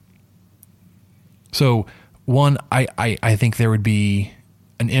 So one, I think there would be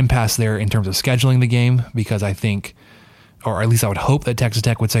an impasse there in terms of scheduling the game, because I think, or at least I would hope that Texas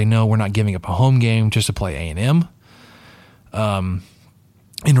Tech would say, no, we're not giving up a home game just to play A&M. And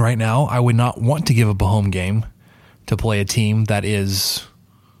right now I would not want to give up a home game to play a team that is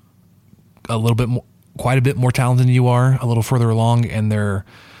a little bit more, quite a bit more talented than you are, a little further along in their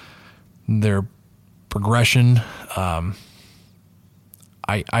progression. I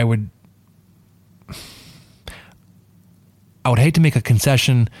would hate to make a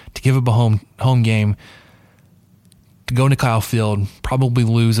concession to give up a home game to go into Kyle Field, probably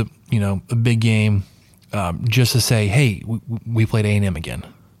lose a big game, just to say, hey, we played A&M again.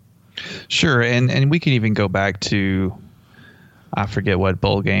 Sure, and we can even go back to, I forget what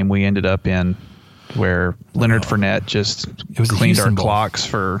bowl game we ended up in, where Leonard Fournette just cleaned our clocks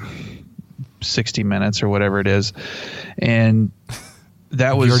for 60 minutes or whatever it is. And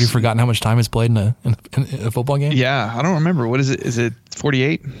that was... You already forgotten how much time is played in a football game? Yeah, I don't remember. What is it? Is it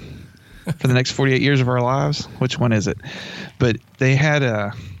 48 for the next 48 years of our lives? Which one is it? But they had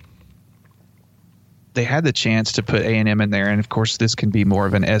the chance to put A&M in there, and of course this can be more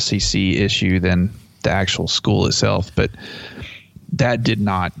of an SEC issue than the actual school itself, but that did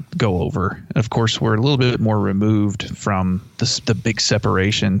not go over. Of course, we're a little bit more removed from the big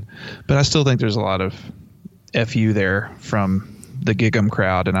separation, but I still think there's a lot of FU there from the Gig'em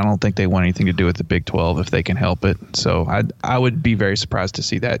crowd, and I don't think they want anything to do with the Big 12 if they can help it. So I would be very surprised to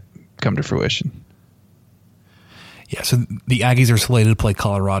see that come to fruition. Yeah, so the Aggies are slated to play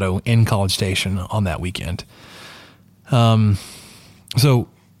Colorado in College Station on that weekend. So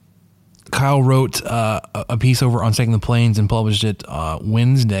Kyle wrote a piece over on Staking the Plains and published it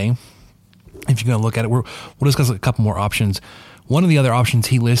Wednesday. If you're going to look at it, we'll discuss a couple more options. One of the other options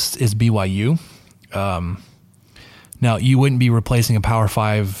he lists is BYU. Now, you wouldn't be replacing a Power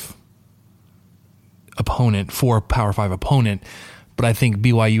 5 opponent for a Power 5 opponent, but I think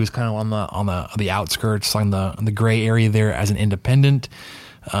BYU is kind of on the outskirts, on the gray area there as an independent.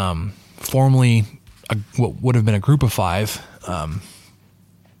 Formerly, what would have been a Group of 5.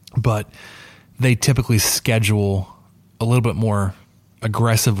 But they typically schedule a little bit more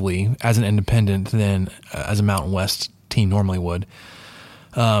aggressively as an independent than as a Mountain West team normally would.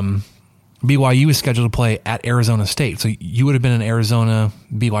 BYU is scheduled to play at Arizona State. So you would have been in Arizona.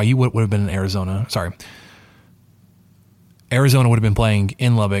 BYU would have been in Arizona. Sorry. Arizona would have been playing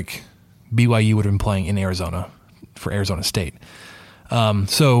in Lubbock. BYU would have been playing in Arizona for Arizona State.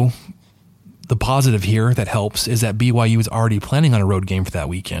 So the positive here that helps is that BYU is already planning on a road game for that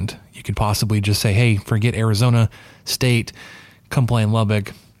weekend. You could possibly just say, hey, forget Arizona State, come play in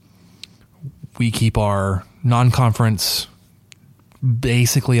Lubbock. We keep our non-conference,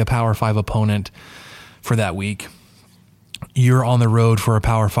 basically a Power 5 opponent for that week. You're on the road for a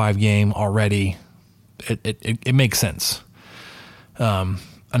Power 5 game already. It makes sense.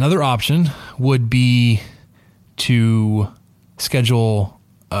 Another option would be to schedule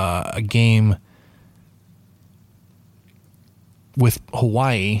a game with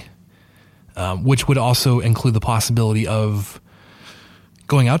Hawaii, which would also include the possibility of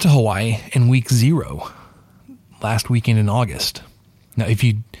going out to Hawaii in week 0, last weekend in August. Now, if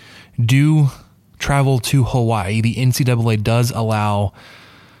you do travel to Hawaii, the NCAA does allow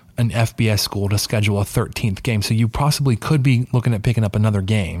an FBS school to schedule a 13th game, so you possibly could be looking at picking up another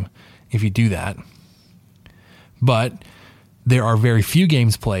game if you do that. But there are very few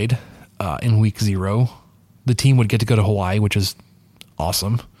games played in week 0. The team would get to go to Hawaii, which is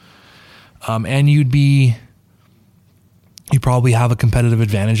awesome. And you'd probably have a competitive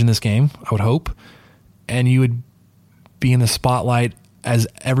advantage in this game, I would hope. And you would be in the spotlight as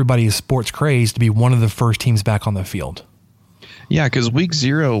everybody is sports crazed to be one of the first teams back on the field. Yeah, because week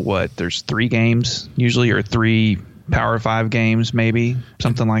 0, there's 3 games usually, or 3 Power 5 games maybe,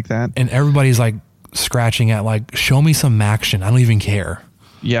 something like that. And everybody's like scratching at show me some action. I don't even care.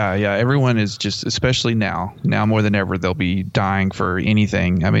 Yeah. Everyone is just, especially now more than ever, they'll be dying for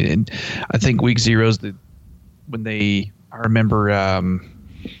anything. I mean, I think week 0 is when I remember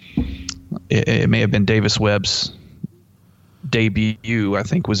it may have been Davis Webb's debut, I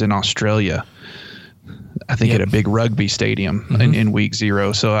think, was in Australia. I think at a big rugby stadium in week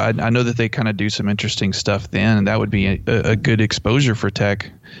 0. So I know that they kind of do some interesting stuff then, and that would be a good exposure for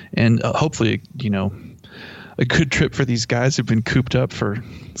Tech, and hopefully, a good trip for these guys who've been cooped up for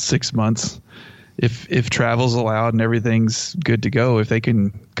 6 months. If travel's allowed and everything's good to go, if they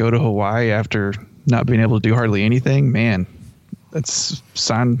can go to Hawaii after not being able to do hardly anything, man, that's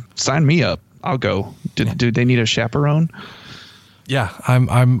sign me up. I'll go. Do they need a chaperone? Yeah,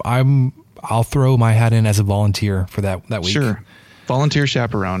 I'll throw my hat in as a volunteer for that week. Sure. Volunteer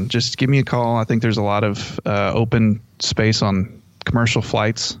chaperone. Just give me a call. I think there's a lot of open space on commercial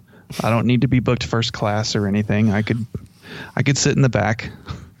flights. I don't need to be booked first class or anything. I could sit in the back.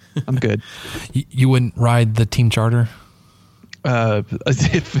 I'm good. You wouldn't ride the team charter?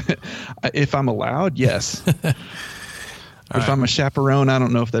 If I'm allowed, yes. If I'm a chaperone, I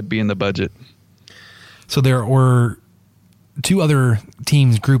don't know if that'd be in the budget. So there were 2 other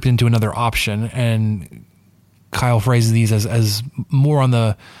teams grouped into another option, and Kyle phrases these as more on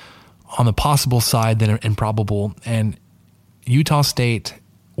the possible side than improbable, and Utah State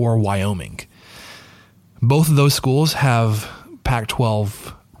or Wyoming. Both of those schools have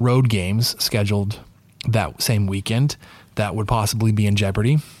Pac-12 road games scheduled that same weekend that would possibly be in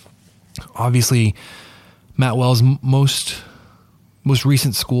jeopardy. Obviously, Matt Wells' most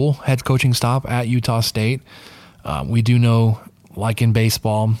recent school head coaching stop at Utah State. We do know, like in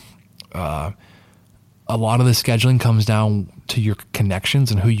baseball, A lot of the scheduling comes down to your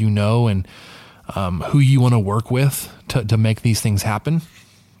connections and who you know and who you want to work with to make these things happen.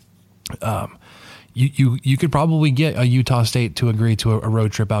 You could probably get a Utah State to agree to a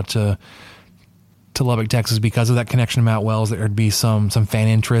road trip out to Lubbock, Texas, because of that connection to Matt Wells. There'd be some fan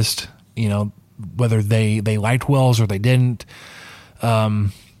interest, whether they liked Wells or they didn't.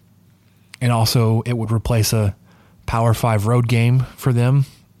 And also it would replace a Power 5 road game for them.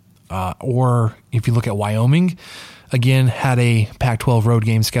 Or if you look at Wyoming, again, had a Pac-12 road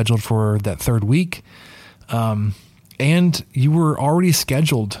game scheduled for that third week. And you were already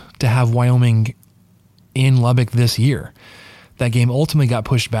scheduled to have Wyoming in Lubbock this year. That game ultimately got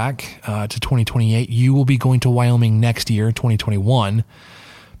pushed back to 2028. You will be going to Wyoming next year, 2021.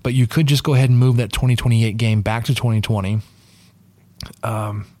 But you could just go ahead and move that 2028 game back to 2020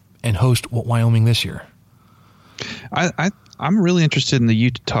 and host Wyoming this year. I'm really interested in the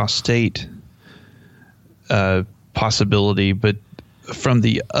Utah State possibility, but from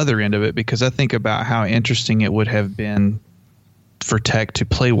the other end of it, because I think about how interesting it would have been for Tech to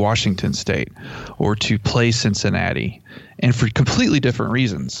play Washington State or to play Cincinnati, and for completely different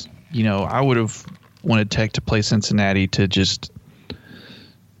reasons. I would have wanted Tech to play Cincinnati to just,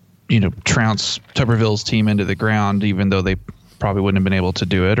 trounce Tuberville's team into the ground, even though they probably wouldn't have been able to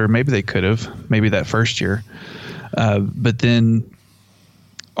do it, or maybe they could have, maybe that first year. But then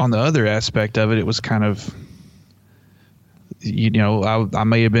on the other aspect of it, it was kind of, I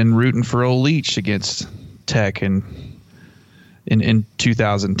may have been rooting for Ole Leach against Tech in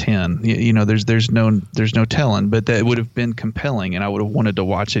 2010. There's no telling, but that would have been compelling, and I would have wanted to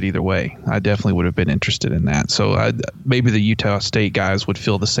watch it either way. I definitely would have been interested in that. So maybe the Utah State guys would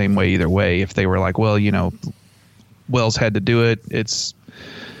feel the same way either way if they were like, well, Wells had to do it. It's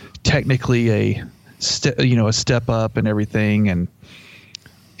technically a step up and everything, and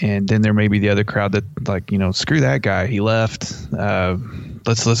then there may be the other crowd that screw that guy, he left.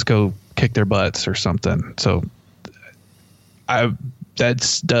 Let's go kick their butts or something. So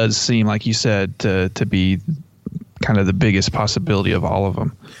that does seem, like you said, to be kind of the biggest possibility of all of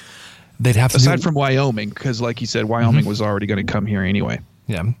them. They'd have to aside from Wyoming, because like you said, Wyoming was already going to come here anyway.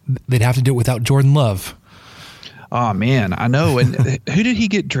 Yeah, they'd have to do it without Jordan Love. Oh man, I know. And who did he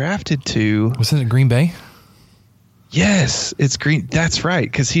get drafted to? Wasn't it Green Bay? Yes, it's Green. That's right,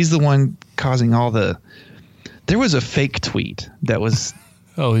 because he's the one causing all the. There was a fake tweet that was.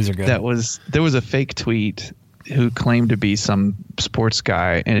 Oh, these are good. There was a fake tweet who claimed to be some sports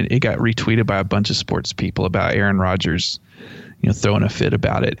guy, and it got retweeted by a bunch of sports people about Aaron Rodgers, throwing a fit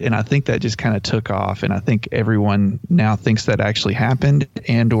about it. And I think that just kind of took off, and I think everyone now thinks that actually happened,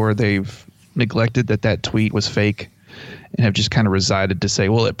 and or they've neglected that tweet was fake and have just kind of resided to say,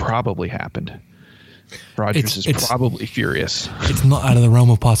 well, it probably happened. Rodgers is probably furious. It's not out of the realm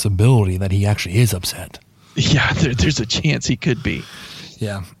of possibility that he actually is upset. Yeah, there's a chance he could be.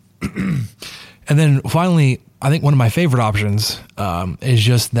 Yeah. And then finally, I think one of my favorite options is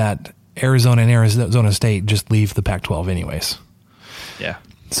just that Arizona and Arizona State just leave the Pac-12 anyways. Yeah.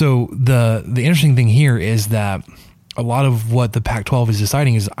 So the interesting thing here is that a lot of what the Pac-12 is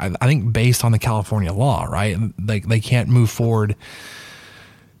deciding is, I think, based on the California law, right? They can't move forward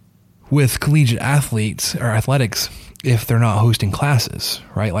with collegiate athletes or athletics if they're not hosting classes,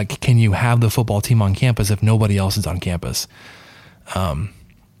 right? Like, can you have the football team on campus if nobody else is on campus? And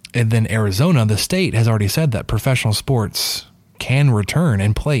then Arizona, the state, has already said that professional sports can return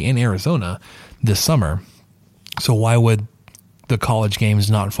and play in Arizona this summer. So why would the college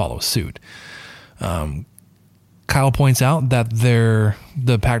games not follow suit? Kyle points out that the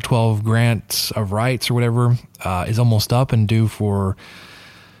Pac-12 grant of rights or whatever is almost up and due for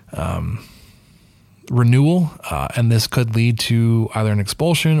renewal, and this could lead to either an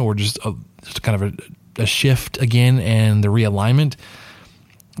expulsion or just kind of a shift again and the realignment.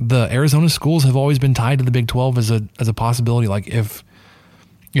 The Arizona schools have always been tied to the Big 12 as a possibility. Like if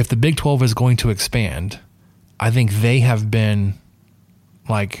the Big 12 is going to expand, I think they have been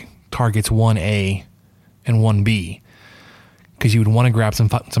like targets 1A and 1B, because you would want to grab some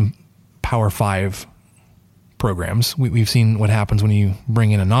Power 5 programs. We've seen what happens when you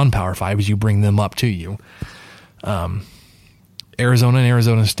bring in a non-Power 5 is you bring them up to you. Arizona and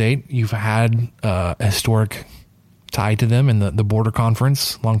Arizona State, you've had a historic tie to them in the Border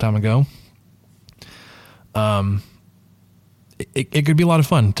Conference a long time ago. It could be a lot of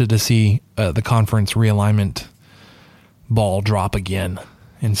fun to see the conference realignment ball drop again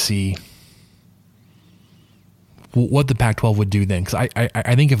and see what the Pac-12 would do then. Because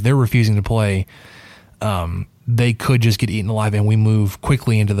I think if they're refusing to play, they could just get eaten alive, and we move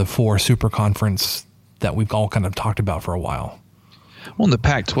quickly into the 4 super conference that we've all kind of talked about for a while. Well, in the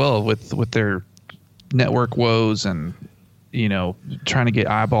Pac-12 with their network woes and, trying to get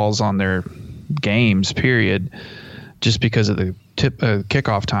eyeballs on their games, period, just because of the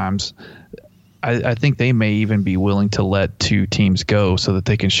kickoff times, I think they may even be willing to let 2 teams go so that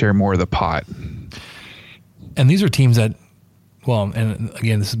they can share more of the pot. And these are teams that, well, and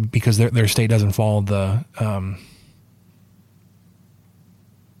again, this is because their state doesn't follow the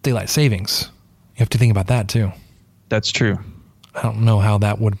daylight savings. You have to think about that too. That's true. I don't know how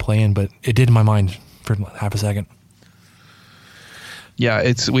that would play in, but it did in my mind for half a second.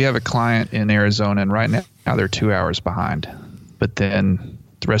 Yeah, we have a client in Arizona, and right now they're 2 hours behind. But then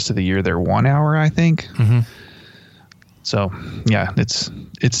the rest of the year they're 1 hour, I think. Mm-hmm. So yeah, it's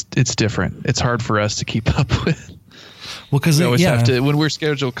different. It's hard for us to keep up with. Well, because we always have to, when we're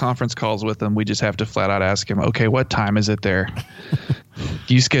scheduled conference calls with them, we just have to flat out ask him, okay, what time is it there?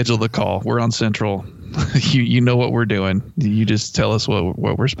 You schedule the call. We're on Central. you know what we're doing. You just tell us what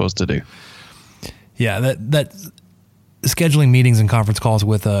we're supposed to do. Yeah, that scheduling meetings and conference calls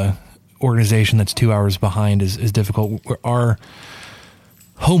with a organization that's 2 hours behind is difficult. Our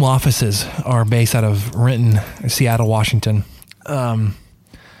home offices are based out of Renton, Seattle, Washington. There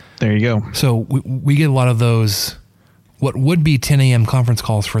you go. So we get a lot of those. What would be 10 a.m. conference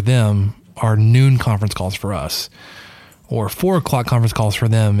calls for them are noon conference calls for us, or 4 o'clock conference calls for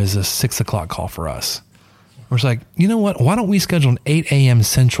them is a 6 o'clock call for us. We're just like, you know what? Why don't we schedule an 8 a.m.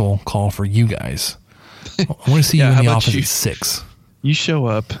 Central call for you guys? I want to see you in the office at 6. You show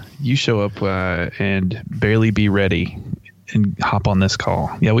up and barely be ready and hop on this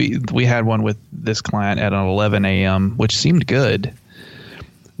call. Yeah, we had one with this client at an 11 a.m., which seemed good,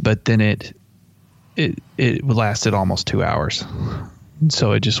 but then it lasted almost 2 hours.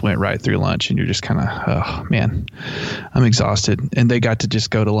 So it just went right through lunch, and you're just kind of, oh man, I'm exhausted. And they got to just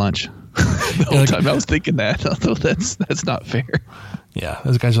go to lunch the whole time. I was thinking that, although that's not fair. Yeah,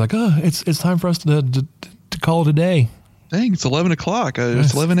 those guys are like, oh, it's time for us to call it a day. Dang, it's 11 o'clock.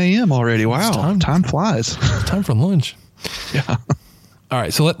 It's 11 a.m. already. Wow, time flies. It's time for lunch. Yeah. All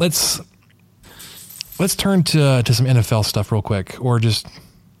right, so let's turn to some NFL stuff real quick, or just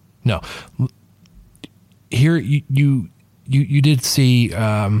no. Here you did see,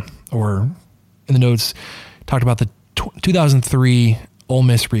 or in the notes, talked about the 2003 Ole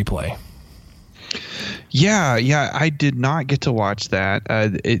Miss replay. Yeah, I did not get to watch that.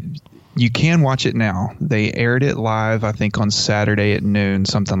 You can watch it now. They aired it live, I think, on Saturday at noon,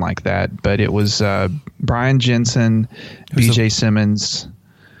 something like that. But it was Brian Jensen, B.J. Simmons.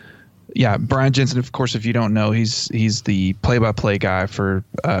 Yeah, Brian Jensen, of course, if you don't know, he's the play-by-play guy for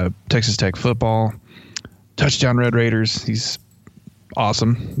Texas Tech football. Touchdown Red Raiders. He's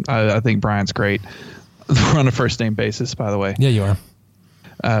awesome. I think Brian's great. We're on a first-name basis, by the way. Yeah, you are.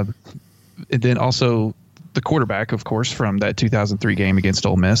 And then also the quarterback, of course, from that 2003 game against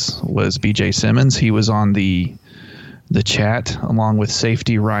Ole Miss was B.J. Simmons. He was on the chat along with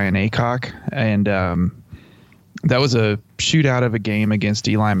safety Ryan Aycock. And that was a shootout of a game against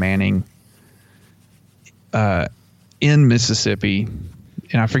Eli Manning in Mississippi.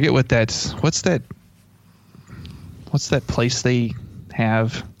 And I forget what's that place they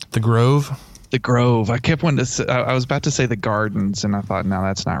have? The Grove? The Grove. I kept wanting to say, I was about to say the Gardens, and I thought, no,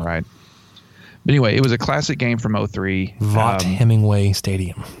 that's not right. But anyway, it was a classic game from 2003. Vaught Hemingway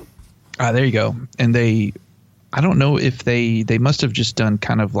Stadium. There you go. And I don't know if they must have just done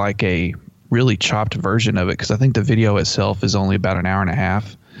kind of like a really chopped version of it, because I think the video itself is only about an hour and a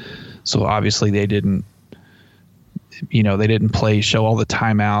half. So obviously they didn't show all the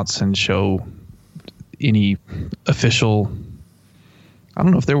timeouts and show any official. I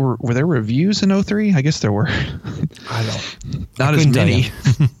don't know if there were reviews in 2003. I guess there were. I don't. Not as many.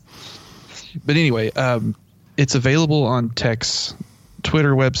 But anyway, it's available on Tech's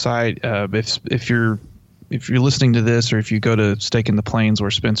Twitter website. If you're listening to this, or if you go to Stake in the Plains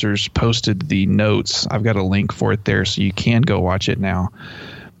where Spencer's posted the notes, I've got a link for it there, so you can go watch it now.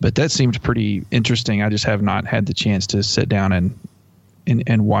 But that seemed pretty interesting. I just have not had the chance to sit down and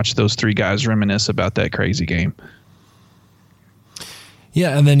watch those three guys reminisce about that crazy game.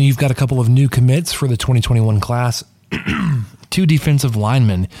 Yeah, and then you've got a couple of new commits for the 2021 class. 2 defensive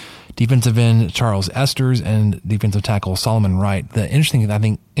linemen, defensive end Charles Esters and defensive tackle Solomon Wright. The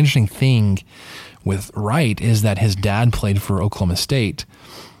interesting thing with Wright is that his dad played for Oklahoma State,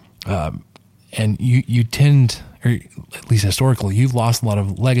 and you tend, or at least historically, you've lost a lot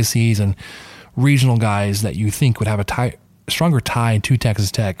of legacies and regional guys that you think would have a stronger tie to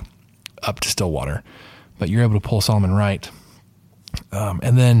Texas Tech up to Stillwater, but you're able to pull Solomon Wright.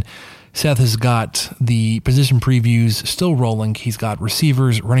 And then Seth has got the position previews still rolling. He's got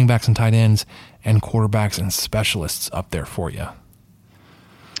receivers, running backs and tight ends, and quarterbacks and specialists up there for you.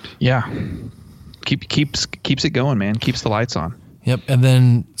 Yeah. Keeps it going, man. Keeps the lights on. Yep. And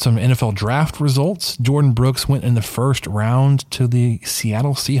then some NFL draft results. Jordan Brooks went in the first round to the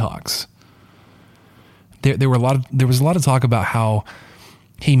Seattle Seahawks. There was a lot of talk about how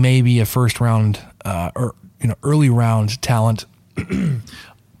he may be a first round or early round talent.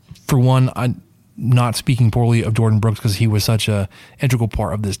 For one, I'm not speaking poorly of Jordan Brooks because he was such a integral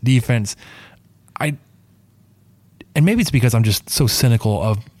part of this defense. And maybe it's because I'm just so cynical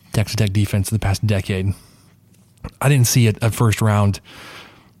of Texas Tech defense in the past decade. I didn't see a first round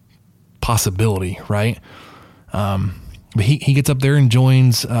possibility, right? But he gets up there and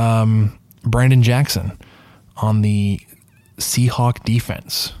joins Brandon Jackson on the Seahawk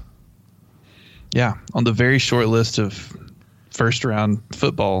defense. Yeah, on the very short list of first round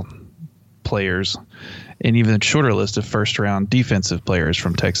football players, and even a shorter list of first round defensive players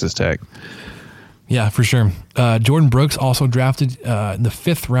from Texas Tech. Yeah, for sure. Jordan Brooks also drafted in the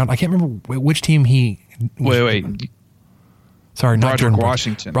 5th round. I can't remember which team he. Wait. Sorry, not Jordan Brooks.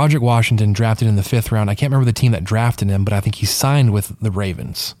 Washington. Broderick Washington drafted in the 5th round. I can't remember the team that drafted him, but I think he signed with the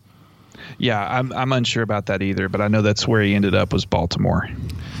Ravens. Yeah, I'm unsure about that either, but I know that's where he ended up was Baltimore.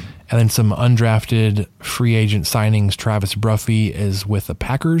 And then some undrafted free agent signings. Travis Bruffy is with the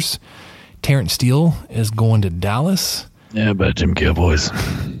Packers. Terrence Steele is going to Dallas. Yeah, about Jim Cowboys.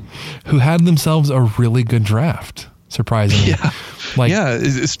 Who had themselves a really good draft, surprisingly. Yeah,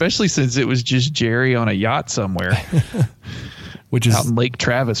 especially since it was just Jerry on a yacht somewhere. Which is out in Lake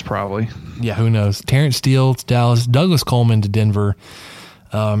Travis, probably. Yeah, who knows? Terrence Steele to Dallas, Douglas Coleman to Denver,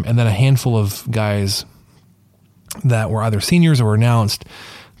 and then a handful of guys that were either seniors or announced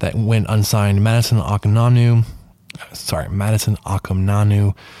that went unsigned. Madison Akamnanu,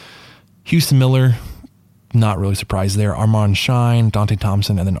 Houston Miller, not really surprised there. Armand Shine, Dante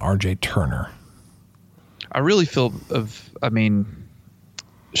Thompson, and then RJ Turner. I really feel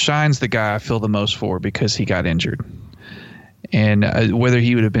Shine's the guy I feel the most for because he got injured. And whether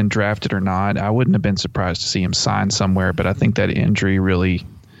he would have been drafted or not, I wouldn't have been surprised to see him sign somewhere. But I think that injury really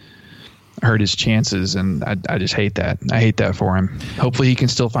hurt his chances, and I just hate that. I hate that for him. Hopefully he can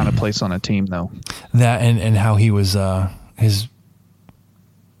still find a place on a team, though. That and how he was his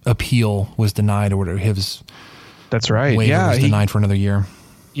appeal was denied, or whatever. That's right. Waiver was denied for another year.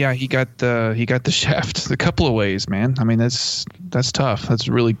 Yeah, he got the shaft a couple of ways, man. I mean, that's tough. That's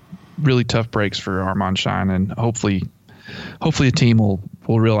really, really tough breaks for Armand Shine, and hopefully a team will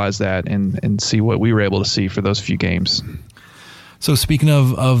realize that and see what we were able to see for those few games. So speaking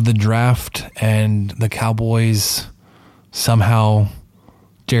of the draft and the Cowboys, somehow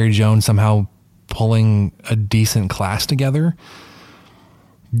Jerry Jones somehow pulling a decent class together,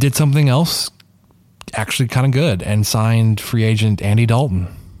 did something else actually kind of good and signed free agent Andy Dalton.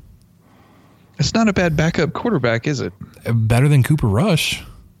 It's not a bad backup quarterback, is it? Better than Cooper Rush.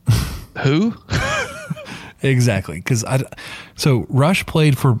 Who? Exactly. So Rush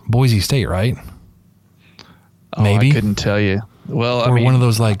played for Boise State, right? Oh, maybe. I couldn't tell you. Well, or one of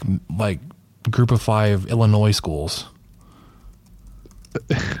those like group of 5 Illinois schools.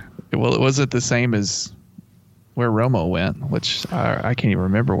 Well, it wasn't the same as where Romo went, which I can't even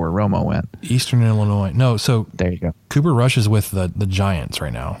remember where Romo went. Eastern Illinois. No, so there you go. Cooper Rush is with the Giants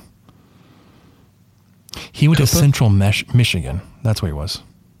right now. He went to Central Michigan. That's where he was.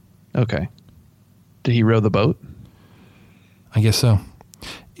 Okay. Did he row the boat? I guess so.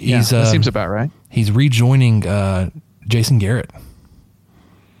 That seems about right. He's rejoining Jason Garrett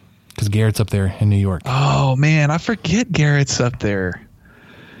because Garrett's up there in New York. Oh man, I forget Garrett's up there.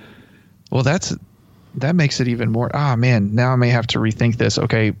 Well, that makes it even more. Ah man, now I may have to rethink this.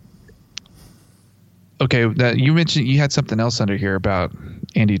 Okay. That you mentioned you had something else under here about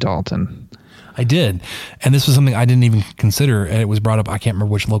Andy Dalton. I did, and this was something I didn't even consider, and it was brought up. I can't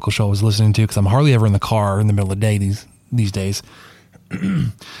remember which local show I was listening to because I'm hardly ever in the car in the middle of the day these days.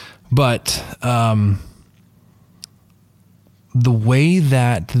 But the way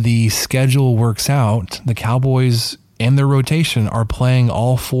that the schedule works out, the Cowboys and their rotation are playing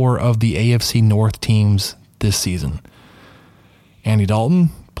all 4 of the AFC North teams this season. Andy Dalton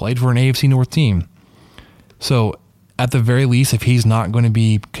played for an AFC North team. So at the very least, if he's not going to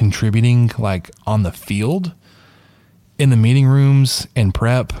be contributing like on the field, in the meeting rooms and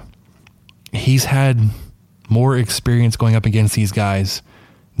prep, he's had more experience going up against these guys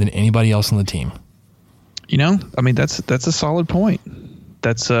than anybody else on the team. You know, I mean, that's a solid point.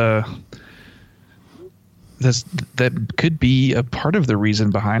 That could be a part of the reason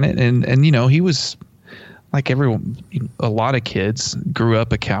behind it. And you know, he was like everyone, a lot of kids grew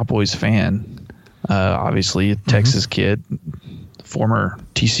up a Cowboys fan. Obviously a Texas kid, former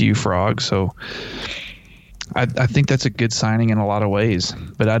TCU Frog. So I think that's a good signing in a lot of ways,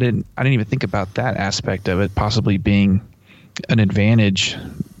 but I didn't even think about that aspect of it possibly being an advantage,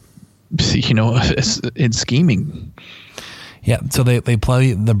 in scheming. Yeah, so they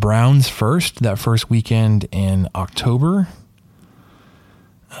play the Browns that first weekend in October.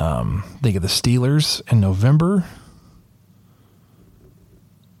 They get the Steelers in November.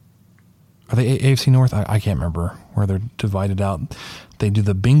 Are they AFC North? I can't remember where they're divided out. They do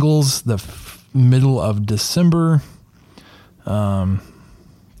the Bengals the middle of December.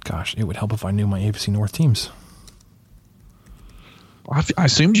 Gosh, it would help if I knew my AFC North teams. I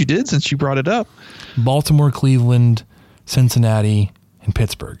assumed you did since you brought it up. Baltimore, Cleveland, Cincinnati, and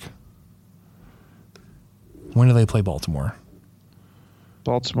Pittsburgh. When do they play Baltimore?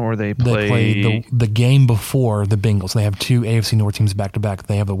 Baltimore, they play the game before the Bengals. They have two AFC North teams back to back.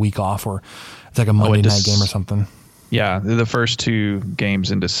 They have a week off, or it's like a Monday night game or something. Yeah, they're the first two games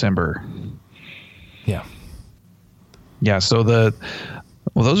in December. Yeah. Yeah, so those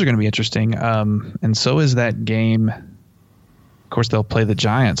are going to be interesting. And so is that game. Of course, they'll play the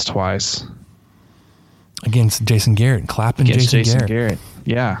Giants twice. Against Jason Garrett. Clapping Jason Garrett.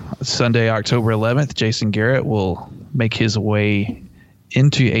 Yeah. Sunday, October 11th, Jason Garrett will make his way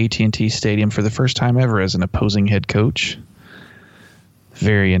into AT&T Stadium for the first time ever as an opposing head coach.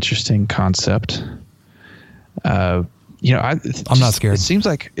 Very interesting concept. I'm not scared. It seems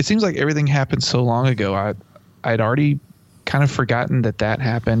like everything happened so long ago. I'd already kind of forgotten that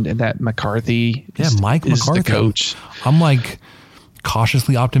happened, and that McCarthy is the coach. I'm like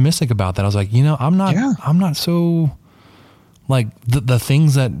cautiously optimistic about that. I was like, I'm not so like the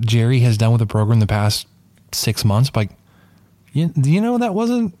things that Jerry has done with the program the past 6 months. Like, that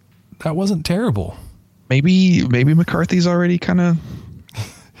wasn't terrible. Maybe McCarthy's already kind of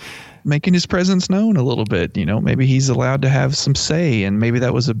making his presence known a little bit. Maybe he's allowed to have some say, and maybe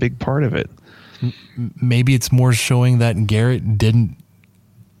that was a big part of it. Maybe it's more showing that Garrett didn't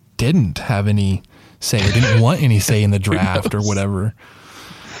have any say, or didn't want any say in the draft or whatever.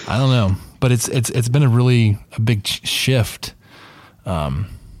 I don't know, but it's been a big shift.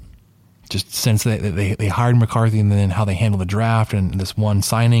 Just since they hired McCarthy, and then how they handle the draft and this one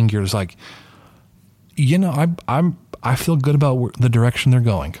signing, you're just like, I feel good about the direction they're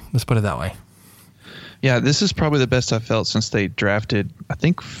going. Let's put it that way. Yeah, this is probably the best I've felt since they drafted, I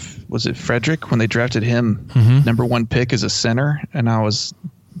think, was it Frederick, when they drafted him number 1 pick as a center, and that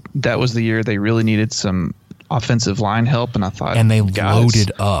was the year they really needed some offensive line help, and I thought, and they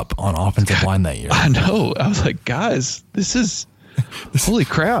loaded up on offensive line that year. I know. I was like, guys, this is holy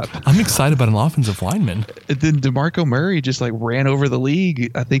crap. I'm excited about an offensive lineman. And then DeMarco Murray just like ran over the league.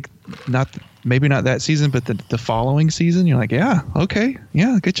 I think maybe not that season, but the following season. You're like, yeah, okay,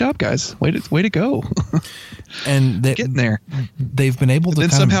 yeah, good job, guys. Way to go. And getting there. They've been able to. Then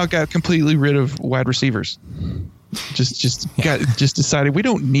somehow got completely rid of wide receivers. Just decided we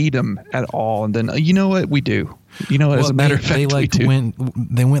don't need them at all, and then you know what, we do. As a matter of fact, we do.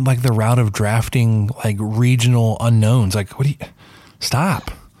 They went like the route of drafting like regional unknowns. Like, what do you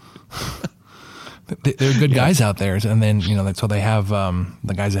stop? They're good guys out there, and then so they have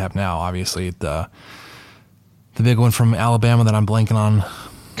the guys they have now. Obviously, the big one from Alabama that I'm blanking on,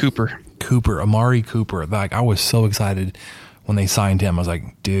 Amari Cooper. Like, I was so excited when they signed him. I was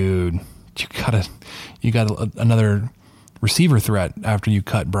like, dude, you got another receiver threat after you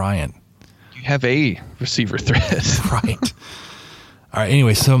cut Bryant. You have a receiver threat. Right. All right.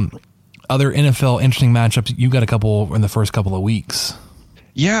 Anyway, so other NFL interesting matchups. You got a couple in the first couple of weeks.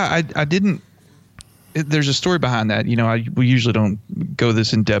 Yeah, I didn't. There's a story behind that. We usually don't go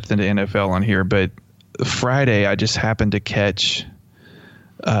this in depth into NFL on here, but Friday I just happened to catch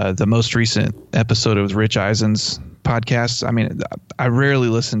the most recent episode of Rich Eisen's podcast. I mean, I rarely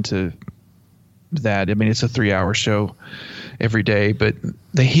listen to that. I mean, it's a 3-hour show every day, but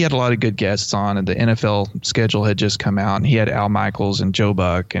he had a lot of good guests on, and the NFL schedule had just come out, and he had Al Michaels and Joe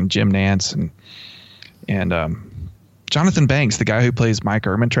Buck and Jim Nantz and Jonathan Banks, the guy who plays Mike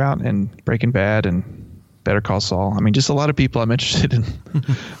Ehrmantraut in Breaking Bad and Better Call Saul. I mean, just a lot of people I'm interested in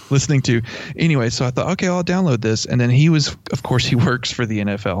listening to. Anyway, so I thought, okay, I'll download this. And then he works for the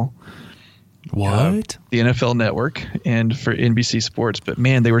NFL. What? The NFL Network and for NBC Sports. But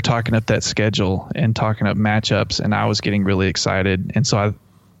man, they were talking up that schedule and talking up matchups, and I was getting really excited. And so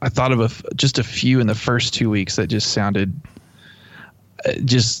I thought of just a few in the first 2 weeks that just sounded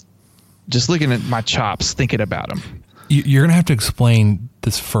just looking at my chops thinking about them. You're going to have to explain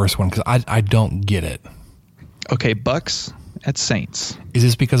this first one because I don't get it. Okay, Bucks at Saints. Is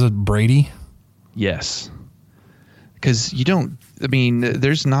this because of Brady? Yes. Because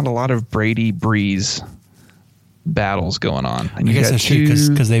there's not a lot of Brady-Breeze battles going on. And I guess that's true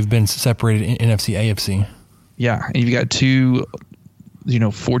because they've been separated in NFC, AFC. Yeah, and you've got two,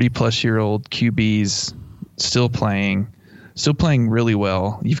 40-plus-year-old QBs still playing really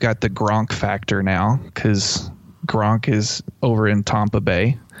well. You've got the Gronk factor now because Gronk is over in Tampa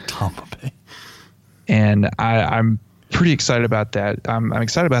Bay. And I'm pretty excited about that. I'm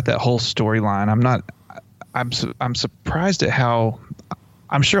excited about that whole storyline. I'm surprised at how.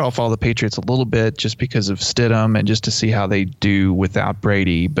 I'm sure I'll follow the Patriots a little bit just because of Stidham and just to see how they do without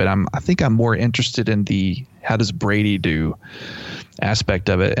Brady. But I think I'm more interested in the how does Brady do aspect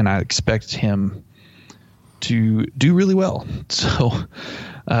of it, and I expect him to do really well. So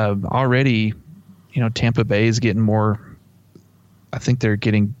already, Tampa Bay is getting more. I think they're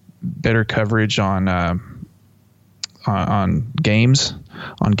getting better coverage on games,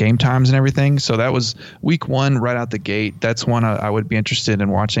 on game times and everything. So that was week 1 right out the gate. That's one I would be interested in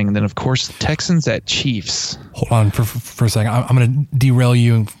watching. And then of course Texans at Chiefs. Hold on for a second. I'm going to derail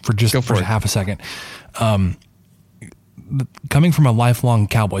you for just half a second. Coming from a lifelong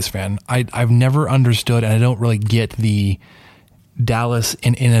Cowboys fan, I've never understood, and I don't really get the Dallas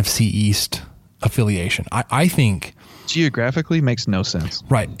and NFC East affiliation. I think geographically makes no sense.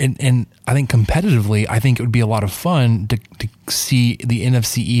 Right. And I think competitively, I think it would be a lot of fun to see the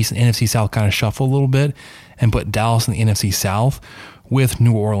NFC East and NFC South kind of shuffle a little bit and put Dallas in the NFC South with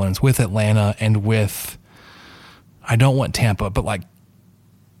New Orleans, with Atlanta, and with, I don't want Tampa, but like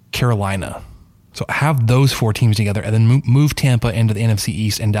Carolina. So have those 4 teams together and then move Tampa into the NFC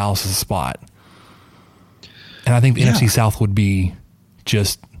East and Dallas as a spot. And I think the NFC South would be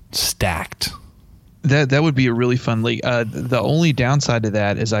just stacked. That would be a really fun league. The only downside to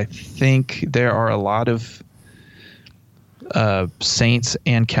that is I think there are a lot of Saints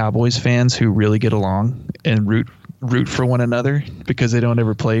and Cowboys fans who really get along and root for one another because they don't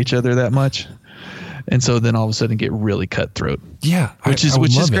ever play each other that much, and so then all of a sudden get really cutthroat. Yeah, which is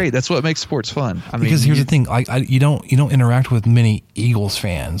great. That's what makes sports fun. Because here's the thing: you don't interact with many Eagles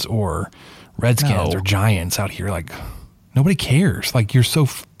fans or Redskins or Giants out here. Like nobody cares. Like you're so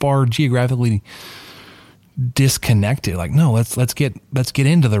far geographically disconnected. Like no, let's get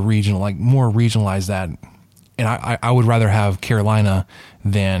into the regional, like more regionalize that. And I would rather have Carolina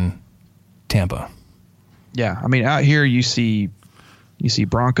than Tampa. Yeah, I mean out here you see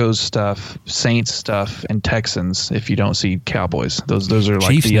Broncos stuff, Saints stuff, and Texans. If you don't see Cowboys, those are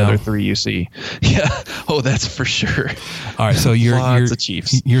like Chiefs other 3 you see. Yeah, that's for sure. All right, so your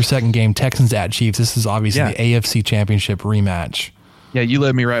Chiefs. Your second game, Texans at Chiefs. This is obviously the AFC Championship rematch. Yeah, you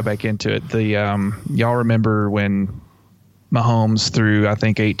led me right back into it. The y'all remember when Mahomes threw, I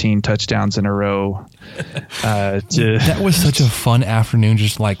think, 18 touchdowns in a row. That was such a fun afternoon,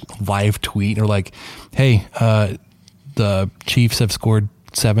 just like live tweet or like, hey, the Chiefs have scored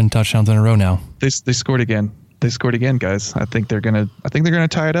 7 touchdowns in a row now. They scored again. They scored again, guys. I think they're gonna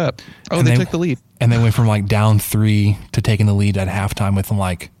tie it up. Oh, they took the lead. And they went from like down 3 to taking the lead at halftime within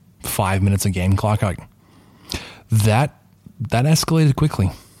like 5 minutes of game clock. Like that escalated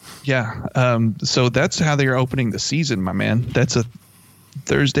quickly. Yeah. So that's how they're opening the season, my man. That's a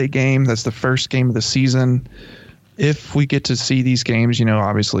Thursday game. That's the first game of the season. If we get to see these games,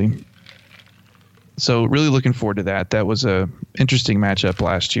 obviously. So really looking forward to that. That was a interesting matchup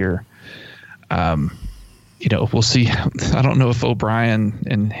last year. We'll see. I don't know if O'Brien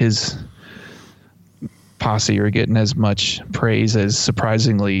and his posse are getting as much praise as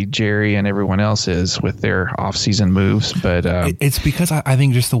surprisingly Jerry and everyone else is with their offseason moves. But it's because I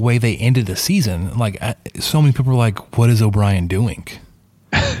think just the way they ended the season, like so many people were like, what is O'Brien doing?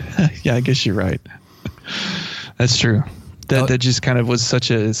 Yeah, I guess you're right. That's true. That just kind of was such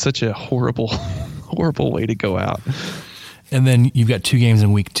a horrible way to go out. And then you've got 2 games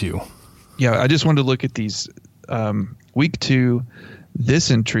in week 2. Yeah, I just wanted to look at these. Week 2,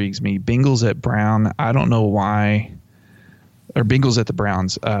 this intrigues me. Bengals at Brown. I don't know why. Or Bengals at the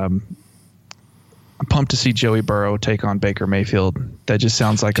Browns. I'm pumped to see Joey Burrow take on Baker Mayfield. That just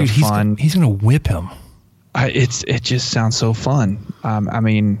sounds like fun. He's going to whip him. It just sounds so fun. I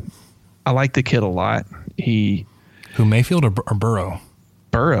mean, I like the kid a lot. Who, Mayfield or Burrow?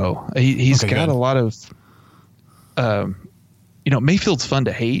 Burrow. He's got a lot of. Mayfield's fun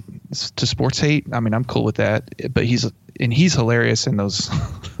to hate, to sports hate. I mean, I'm cool with that, but he's hilarious in those,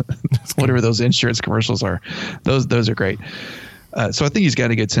 whatever those insurance commercials are. Those are great. So I think he's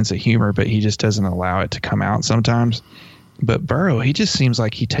got a good sense of humor, but he just doesn't allow it to come out sometimes. But Burrow, he just seems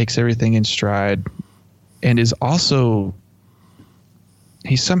like he takes everything in stride and is also,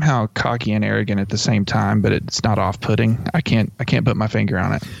 he's somehow cocky and arrogant at the same time, but it's not off-putting. I can't put my finger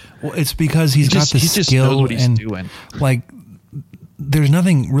on it. Well, it's because he's got the skill just knows what he's doing. Like, there's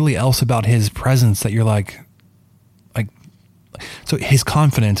nothing really else about his presence that you're like, So his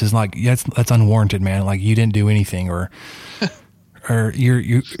confidence is like, that's unwarranted, man. Like, you didn't do anything, or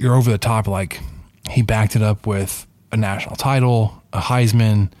you're over the top. Like, he backed it up with a national title, a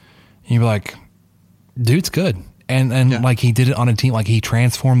Heisman, and you're like, dude's good. And like, he did it on a team, like he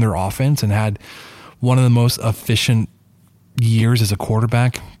transformed their offense and had one of the most efficient years as a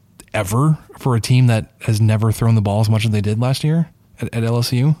quarterback ever for a team that has never thrown the ball as much as they did last year at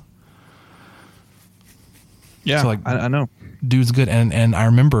LSU. Yeah, so like, I know. Dude's good. And I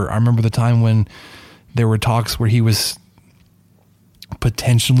remember the time when there were talks where he was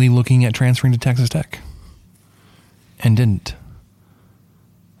potentially looking at transferring to Texas Tech and didn't.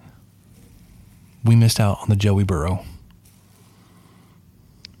 We missed out on the Joey Burrow.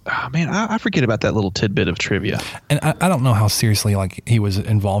 Oh, man, I forget about that little tidbit of trivia. And I don't know how seriously like he was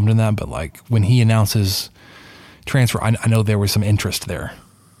involved in that, but like when he announces transfer, I know there was some interest there.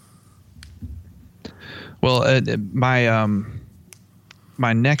 Well, my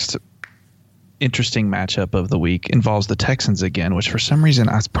next interesting matchup of the week involves the Texans again, which for some reason,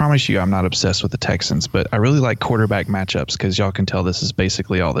 I promise you I'm not obsessed with the Texans, but I really like quarterback matchups because y'all can tell this is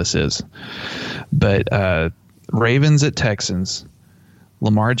basically all this is. But Ravens at Texans,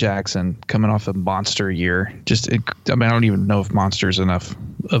 Lamar Jackson coming off a monster year. I don't even know if monster is enough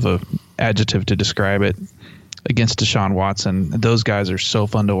of a adjective to describe it, against Deshaun Watson. Those guys are so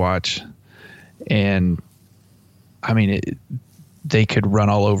fun to watch. And I mean, they could run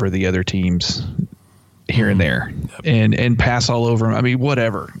all over the other teams here and there, and pass all over them. I mean,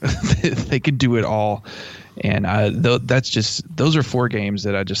 whatever. They could do it all. And those are 4 games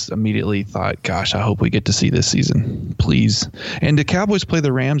that I just immediately thought, gosh, I hope we get to see this season, please. And the Cowboys play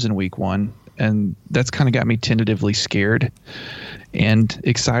the Rams in week 1, and that's kind of got me tentatively scared and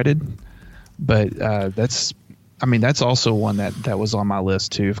excited. But that's also one that was on my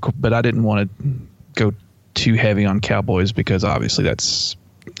list too. But I didn't want to go too heavy on Cowboys because obviously that's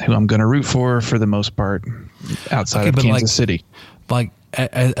who I'm going to root for the most part outside of Kansas City. Like,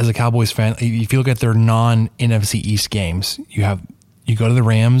 as a Cowboys fan, if you look at their non-NFC East games, you go to the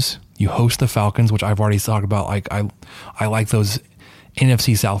Rams, you host the Falcons, which I've already talked about. Like, I like those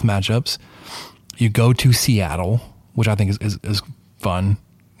NFC South matchups. You go to Seattle, which I think is fun.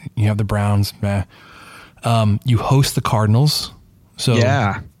 You have the Browns. You host the Cardinals. So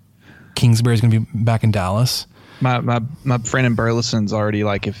yeah, Kingsbury's going to be back in Dallas. My friend in Burleson's already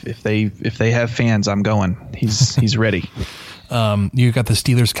like, if they have fans, I'm going. He's ready. You got the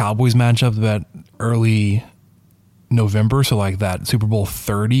Steelers Cowboys matchup that early November, so like that Super Bowl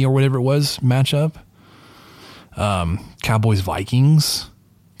 30 or whatever it was matchup. Cowboys Vikings,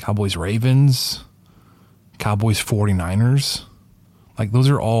 Cowboys Ravens, Cowboys 49ers. Like, those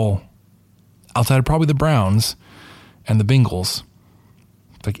are all, outside of probably the Browns and the Bengals,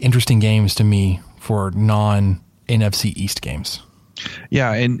 like interesting games to me for non-NFC East games.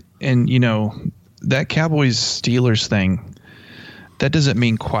 Yeah, and you know, that Cowboys Steelers thing, that doesn't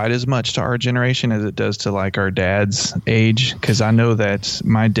mean quite as much to our generation as it does to like our dad's age, because I know that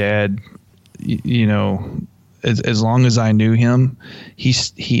my dad, you know, as long as I knew him, he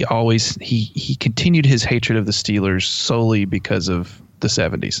continued his hatred of the Steelers solely because of the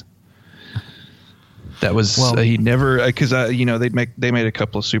 70s. That was he never, because they made a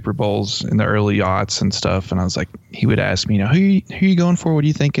couple of Super Bowls in the early aughts and stuff, and I was like, he would ask me, who are you going for? What are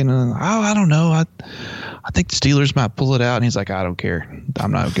you thinking? And I don't know. I think the Steelers might pull it out, and he's like, I don't care.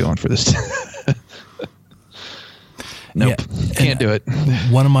 I'm not going for this. Nope, can't do it.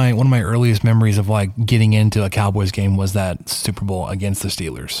 One of my earliest memories of like getting into a Cowboys game was that Super Bowl against the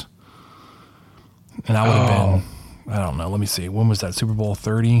Steelers, and I would have been, I don't know. Let me see. When was that? Super Bowl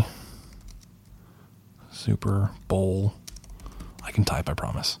 30. Super Bowl. I can type, I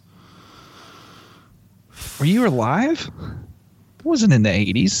promise. Were you alive? It wasn't in the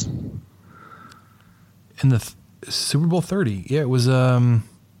 80s. In the Super Bowl 30. Yeah, it was what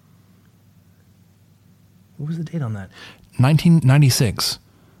was the date on that? 1996.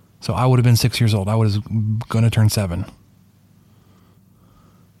 So I would have been 6 years old. I was going to turn 7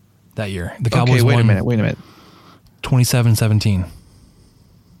 that year. The Cowboys won. Wait a minute. 27-17.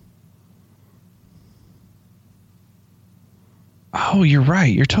 Oh, you're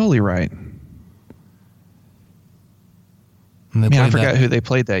right. You're totally right. I forgot who they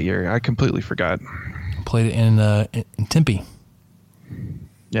played that year. I completely forgot. Played it in Tempe.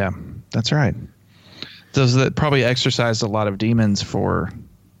 Yeah, that's right. Those that probably exercised a lot of demons for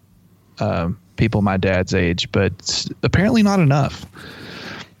people my dad's age, but apparently not enough,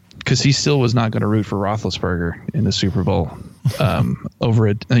 because he still was not going to root for Roethlisberger in the Super Bowl over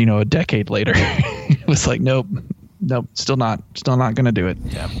a decade later. It was like, nope, still not going to do it.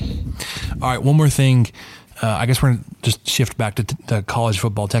 Yeah. All right, one more thing. I guess we're going to just shift back to college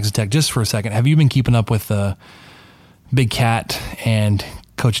football, Texas Tech, just for a second. Have you been keeping up with Big Cat and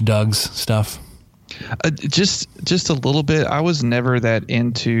Coach Doug's stuff? Just a little bit. I was never that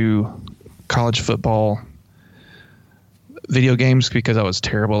into college football video games because I was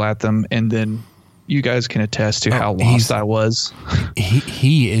terrible at them. And then you guys can attest to how lost I was.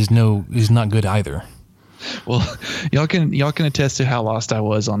 He is not good either. Well, y'all can attest to how lost I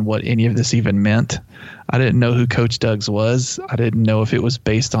was on what any of this even meant. I didn't know who Coach Doug's was. I didn't know if it was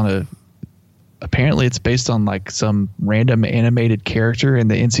based on apparently it's based on like some random animated character in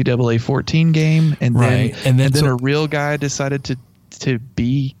the NCAA 14 game. And then a real guy decided to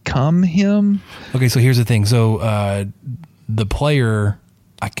become him. Okay. So here's the thing. So, the player,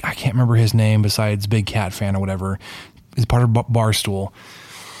 I can't remember his name besides Big Cat Fan or whatever, is part of Barstool,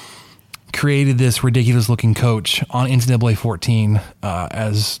 created this ridiculous looking coach on NCAA 14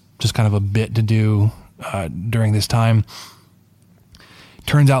 as just kind of a bit to do during this time.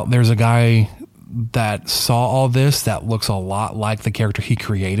 Turns out there's a guy that saw all this that looks a lot like the character he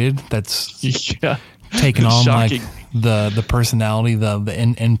created. That's taken on like the personality,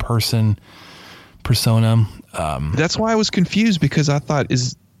 the in-person persona. That's why I was confused, because I thought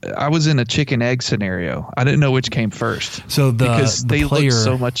I was in a chicken egg scenario. I didn't know which came first. So because they player, look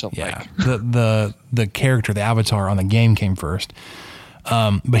so much alike. Yeah, the character, the avatar on the game came first.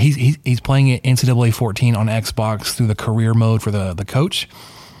 But he's playing it NCAA 14 on Xbox through the career mode for the coach.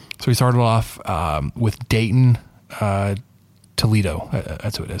 So he started off with Dayton, Toledo.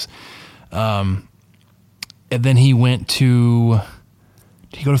 That's who it is. And then he went to.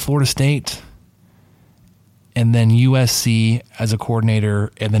 Did he go to Florida State? And then USC as a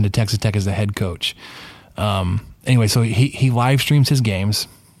coordinator, and then to Texas Tech as the head coach. Anyway, so he live streams his games.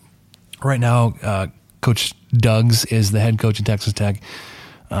 Right now, Coach Doug's is the head coach at Texas Tech.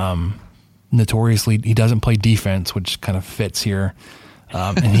 Notoriously, he doesn't play defense, which kind of fits here.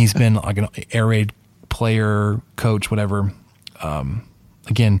 And he's been like an air raid player, coach, whatever.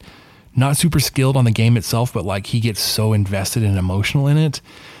 Again, not super skilled on the game itself, but like he gets so invested and emotional in it.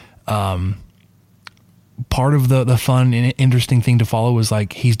 Part of the fun and interesting thing to follow is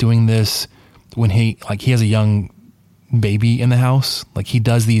like he's doing this when he has a young baby in the house. Like he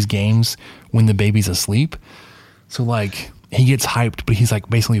does these games when the baby's asleep. So like he gets hyped, but he's like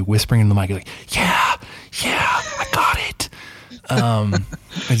basically whispering in the mic. He's like, yeah, I got it.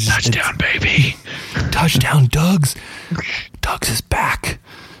 Touchdown, baby. Touchdown, Doug's is back.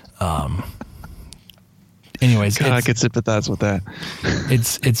 Anyways, God, I could sympathize with that.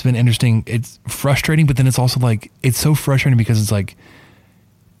 It's been interesting. It's frustrating, but then it's also like it's so frustrating because it's like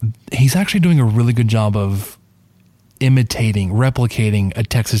he's actually doing a really good job of replicating a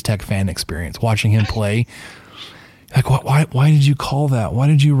Texas Tech fan experience. Watching him play, like why did you call that? Why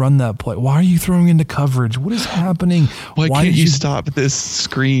did you run that play? Why are you throwing into coverage? What is happening? Why can't you stop this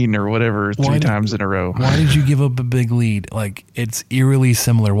screen or whatever 3 times in a row? Why did you give up a big lead? Like it's eerily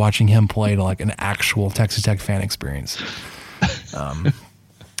similar watching him play to like an actual Texas Tech fan experience.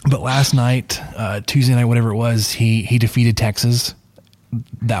 But last night, Tuesday night, whatever it was, he defeated Texas.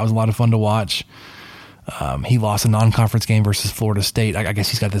 That was a lot of fun to watch. He lost a non-conference game versus Florida State. I guess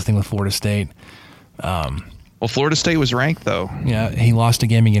he's got this thing with Florida State. Well, Florida State was ranked though. Yeah, he lost a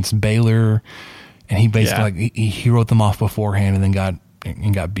game against Baylor, and he basically he wrote them off beforehand and then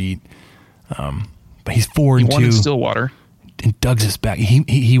got beat. But he's 4-2. He won in Stillwater. And Doug's is back.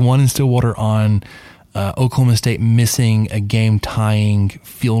 He won in Stillwater on Oklahoma State missing a game-tying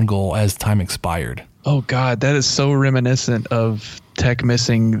field goal as time expired. Oh God, that is so reminiscent of Tech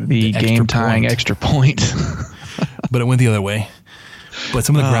missing the game-tying extra point. But it went the other way. But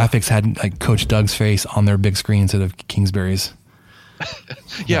some of the graphics had like Coach Doug's face on their big screen instead of Kingsbury's.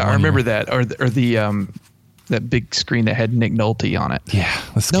 Yeah, I remember that. Or the that big screen that had Nick Nolte on it. Yeah.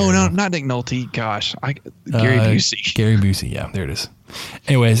 No, not Nick Nolte. Gosh, Gary Busey. Gary Busey. Yeah, there it is.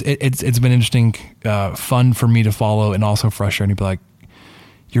 Anyways, it's been interesting, fun for me to follow, and also frustrating. But like,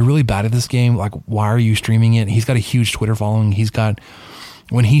 you're really bad at this game. Like, why are you streaming it? He's got a huge Twitter following.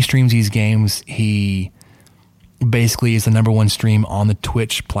 When he streams these games, he basically is the #1 stream on the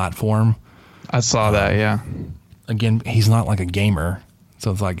Twitch platform. I saw that. Yeah. Again, he's not like a gamer,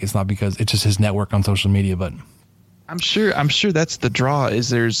 so it's not because it's just his network on social media. But I'm sure that's the draw. Is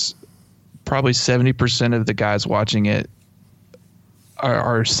there's probably 70% of the guys watching it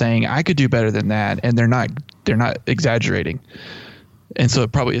are saying I could do better than that, and they're not exaggerating. And so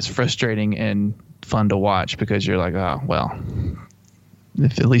it probably is frustrating and fun to watch because you're like, oh well.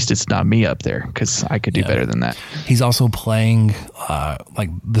 If at least it's not me up there, because I could do better than that. He's also playing like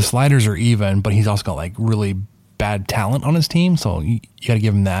the sliders are even, but he's also got like really bad talent on his team, so you got to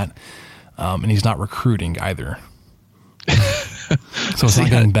give him that. And he's not recruiting either. So it's not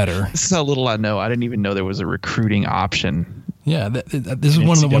getting better. This is how little I know. I didn't even know there was a recruiting option. Yeah, this is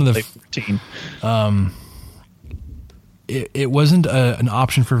one of the 14. It wasn't an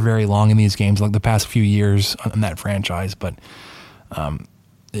option for very long in these games, like the past few years on that franchise, but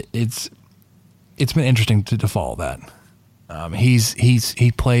it's been interesting to follow that.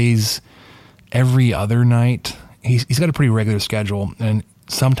 He plays every other night. He's got a pretty regular schedule, and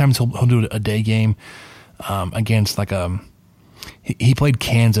sometimes he'll do a day game against like he played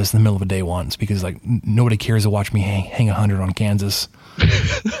Kansas in the middle of a day once because like nobody cares to watch me hang 100 on Kansas.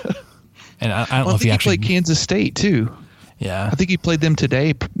 And I don't know if he actually played Kansas State too. Yeah, I think he played them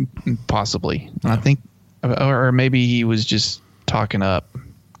today, possibly. Yeah. I think, or maybe he was just talking up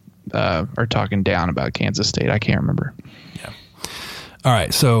or talking down about Kansas State. I can't remember. Yeah. All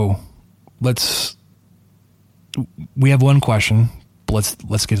right, so we have one question, but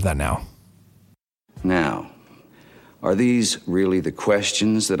let's get to that now. Now, are these really the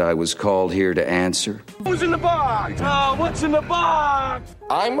questions that I was called here to answer? Who's in the box? Oh, what's in the box?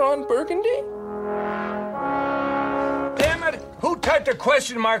 I'm Ron Burgundy. Damn it! Who typed a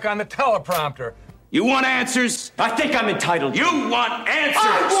question mark on the teleprompter? You want answers? I think I'm entitled. You want answers?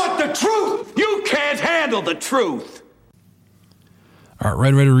 I want the truth! You can't handle the truth! All right,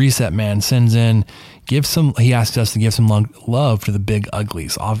 Red Raider Reset Man sends in, he asked us to give some love to the big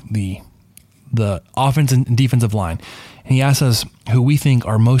uglies, the offense and defensive line. And he asked us who we think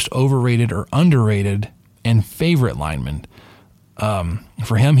are most overrated or underrated and favorite linemen.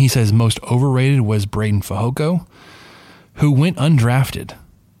 For him, he says most overrated was Braden Fehoko, who went undrafted,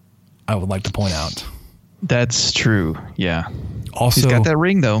 I would like to point out. That's true. Yeah. Also, he's got that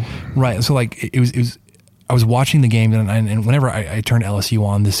ring though. Right. So like it was I was watching the game and whenever I turned LSU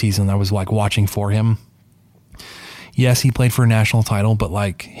on this season, I was like watching for him. Yes, he played for a national title, but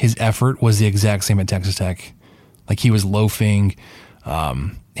like his effort was the exact same at Texas Tech. Like he was loafing.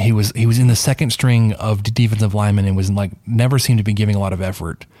 He was in the second string of defensive linemen and was like never seemed to be giving a lot of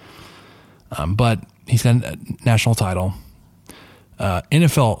effort. But he's got a national title.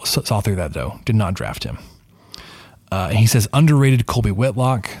 NFL saw through that though, did not draft him. And he says underrated Colby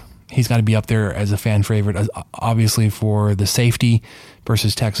Whitlock. He's got to be up there as a fan favorite, obviously for the safety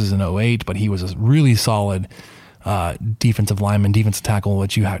versus Texas in 2008, but he was a really solid defensive lineman, defensive tackle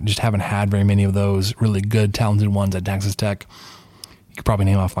that you just haven't had very many of those really good, talented ones at Texas Tech. You could probably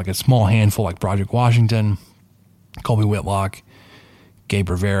name off like a small handful like Broderick Washington, Colby Whitlock, Gabe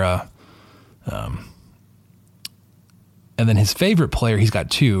Rivera. And then his favorite player, he's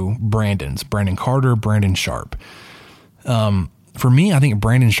got two Brandons, Brandon Carter, Brandon Sharp. For me, I think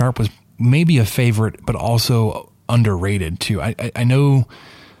Brandon Sharp was maybe a favorite, but also underrated too. I know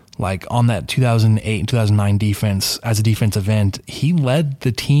like on that 2008 and 2009 defense as a defensive end, he led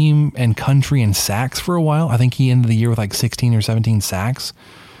the team and country in sacks for a while. I think he ended the year with like 16 or 17 sacks,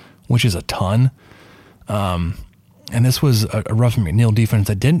 which is a ton. And this was a Ruffin McNeill defense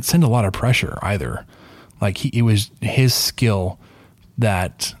that didn't send a lot of pressure either. Like it was his skill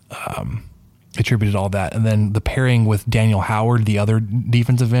that attributed all that. And then the pairing with Daniel Howard, the other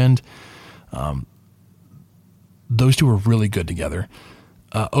defensive end, those two were really good together.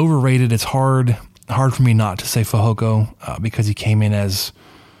 Overrated, it's hard for me not to say Fehoko because he came in as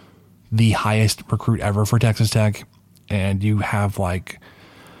the highest recruit ever for Texas Tech. And you have like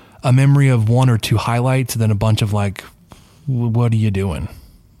a memory of one or two highlights and then a bunch of like, what are you doing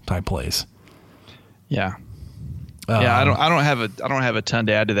type plays. Yeah. Yeah, I don't have a ton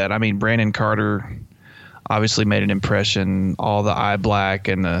to add to that. I mean, Brandon Carter obviously made an impression, all the eye black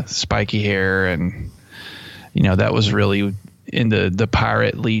and the spiky hair, and you know, that was really in the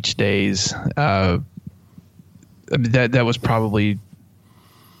Pirate Leach days. That was probably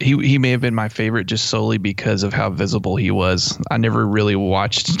he may have been my favorite just solely because of how visible he was. I never really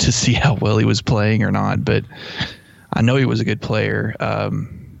watched to see how well he was playing or not, but I know he was a good player.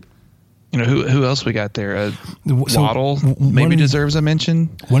 You know, who else we got there? Waddle maybe deserves a mention.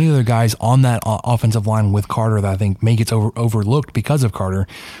 One of the other guys on that offensive line with Carter that I think may get overlooked because of Carter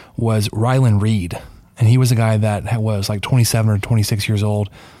was Rylan Reed. And he was a guy that was like 27 or 26 years old.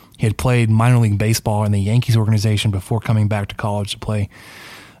 He had played minor league baseball in the Yankees organization before coming back to college to play.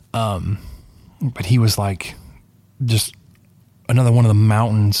 But he was like just another one of the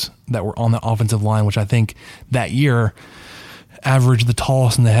mountains that were on the offensive line, which I think that year averaged the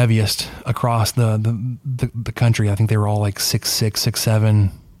tallest and the heaviest across the country. I think they were all like 6'6",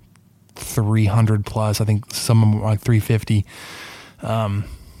 6'7", 300 plus. I think some of them were like 350.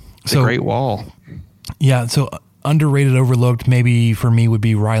 It's a great wall. Yeah. So underrated, overlooked, maybe for me would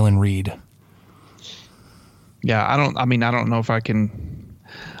be Rylan Reed. Yeah. I don't know if I can,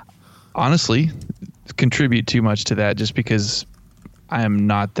 honestly contribute too much to that just because I am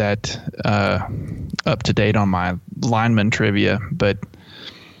not that up to date on my lineman trivia, but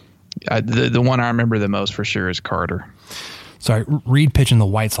the one I remember the most for sure is Carter. Sorry, Reed pitched in the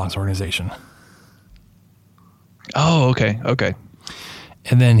White Sox organization. Oh, okay.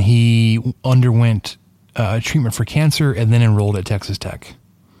 And then he underwent treatment for cancer and then enrolled at Texas Tech.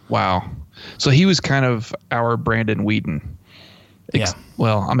 Wow. So he was kind of our Brandon Whedon. Yeah.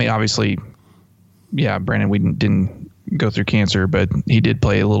 Well, I mean, obviously, yeah, Brandon Whedon didn't go through cancer, but he did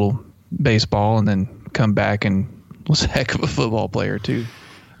play a little baseball and then come back and was a heck of a football player too.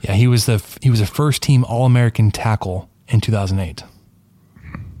 Yeah, he was a first team All-American tackle in 2008.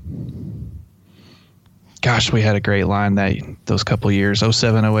 Gosh, we had a great line those couple of years,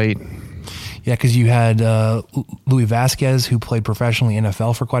 07, 08. Yeah, because you had Louis Vasquez, who played professionally in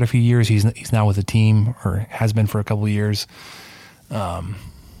NFL for quite a few years. He's now with the team, or has been for a couple of years. You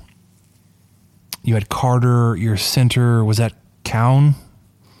had Carter, your center. Was that Cowan?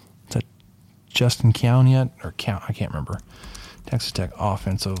 Is that Justin Cowan yet? Or Cowan? I can't remember. Texas Tech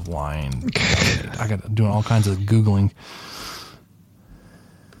offensive line. I got doing all kinds of Googling.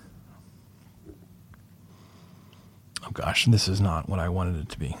 Oh gosh, this is not what I wanted it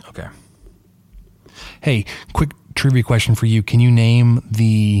to be. Okay. Hey, quick trivia question for you. Can you name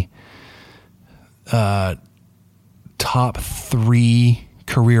the top 3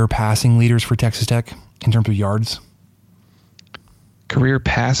 career passing leaders for Texas Tech in terms of yards? Career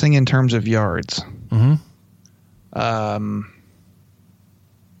passing in terms of yards. Mm-hmm.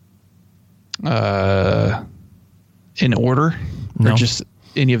 In order? No. Or just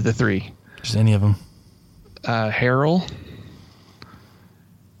any of the 3? Just any of them. Harrell,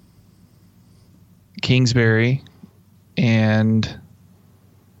 Kingsbury, and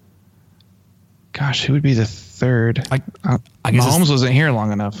gosh, who would be the third? I guess Mahomes wasn't here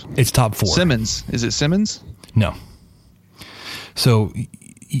long enough. It's top 4. Simmons. Is it Simmons? No. So,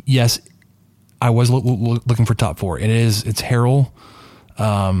 yes, I was looking for top 4. It's Harrell,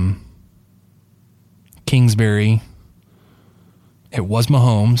 Kingsbury. It was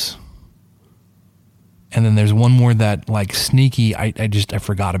Mahomes. And then there's one more that, like, sneaky, I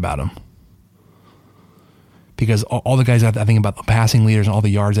forgot about him. Because all the guys I think about the passing leaders and all the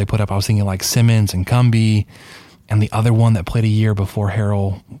yards they put up, I was thinking like Simmons and Cumbie, and the other one that played a year before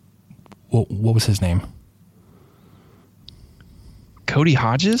Harrell. What was his name? Cody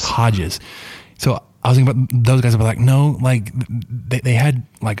Hodges? Hodges. So I was thinking about those guys, but like, no, like they had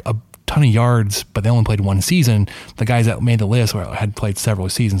like a ton of yards, but they only played one season. The guys that made the list had played several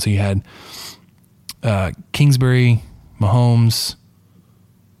seasons. So you had Kingsbury, Mahomes,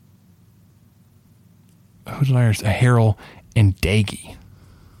 who did I understand? Harrell, and Dagey.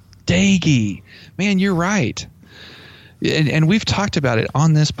 Man, you're right. And we've talked about it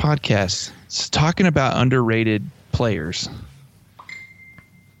on this podcast. It's talking about underrated players.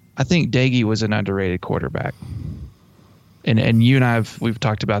 I think Dagey was an underrated quarterback. And you and we've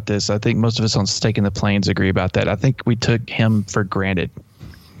talked about this. I think most of us on Staking the Plains agree about that. I think we took him for granted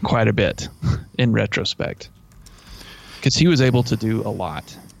quite a bit in retrospect, because he was able to do a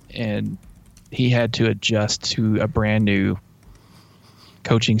lot, and he had to adjust to a brand new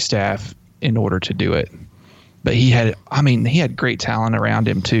coaching staff in order to do it. But he had great talent around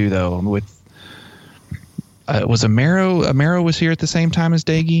him too, though. With was Amaro was here at the same time as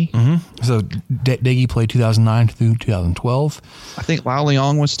Dagey. Mm-hmm. So Dagey played 2009 through 2012. I think Lau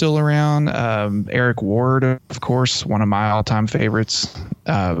Leong was still around. Eric Ward, of course, one of my all-time favorites.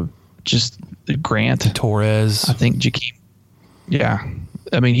 Just Grant Torres. I think Jakeem. Yeah,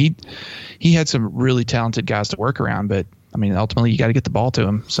 I mean he had some really talented guys to work around, but I mean ultimately you got to get the ball to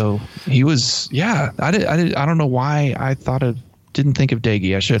him. So he was. Yeah, I don't know why I didn't think of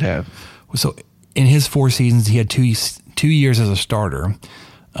Dagey. I should have. So in his 4 seasons, he had 2 years as a starter,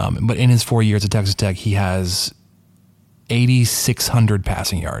 but in his 4 years at Texas Tech, he has 8,600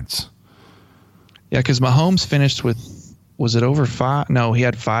 passing yards. Yeah, because Mahomes finished with, was it over 5? No, he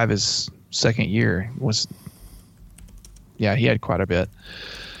had 5 his second year. He had quite a bit.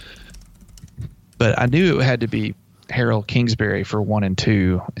 But I knew it had to be Harrell, Kingsbury for 1 and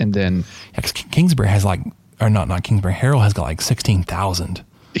 2, and then Kingsbury has not Kingsbury. Harrell has got like 16,000.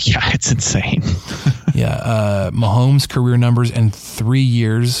 Yeah, it's insane. Yeah, Mahomes' career numbers in 3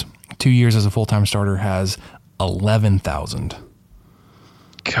 years, 2 years as a full-time starter, has 11,000.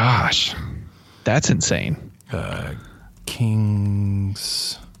 Gosh, that's insane.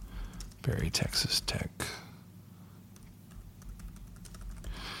 Kingsbury, Texas Tech.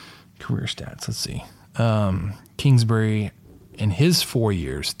 Career stats, let's see. Kingsbury, in his 4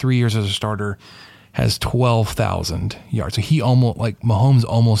 years, 3 years as a starter, has 12,000 yards. So he almost, like Mahomes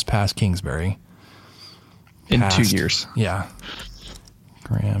almost passed Kingsbury. In 2 years. Yeah.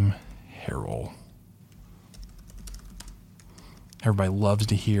 Graham Harrell. Everybody loves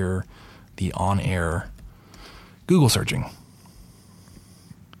to hear the on-air Google searching.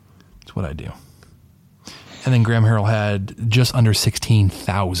 That's what I do. And then Graham Harrell had just under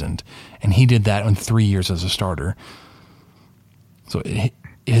 16,000, and he did that in 3 years as a starter. So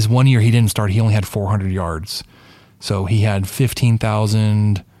his 1 year he didn't start, he only had 400 yards. So he had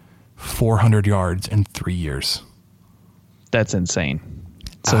 15,400 yards in 3 years. That's insane.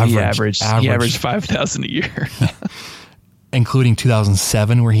 So he averaged 5,000 a year. Including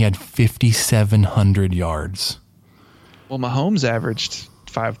 2007, where he had 5,700 yards. Well, Mahomes averaged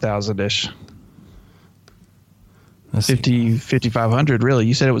 5,000-ish. 5,500, really.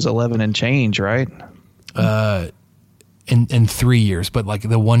 You said it was 11 and change, right? In 3 years, but like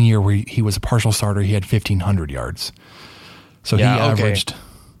the 1 year where he was a partial starter, he had 1,500 yards. So he averaged,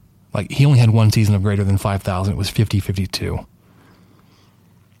 like, he only had one season of greater than 5,000. It was 50-52.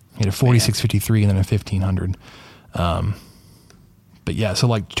 He had a 46-53 and then a 1,500. But yeah, so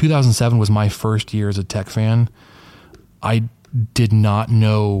like 2007 was my first year as a Tech fan. I did not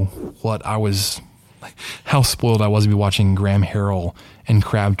know how spoiled I was to be watching Graham Harrell and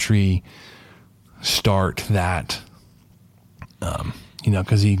Crabtree start that.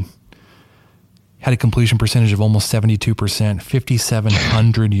 Because he had a completion percentage of almost 72%,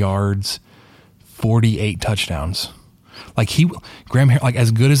 5,700 yards, 48 touchdowns. Like Graham Harrell, like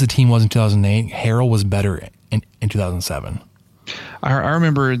as good as the team was in 2008, Harrell was better in 2007. I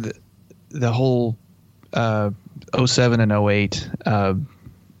remember the whole 07 and 08.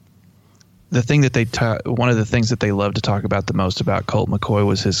 The thing that one of the things that they loved to talk about the most about Colt McCoy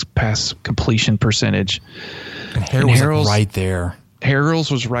was his pass completion percentage. And Harrell's was right there.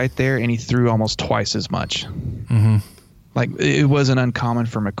 Harrell's was right there, and he threw almost twice as much. Mm-hmm. Like, it wasn't uncommon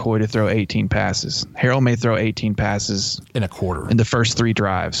for McCoy to throw 18 passes. Harrell may throw 18 passes in a quarter in the first 3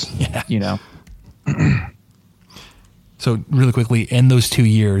 drives. Yeah. So really quickly, in those 2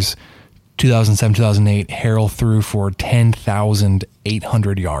 years, 2007, 2008, Harrell threw for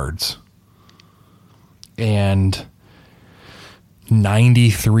 10,800 yards and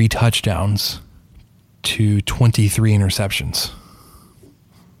 93 touchdowns to 23 interceptions.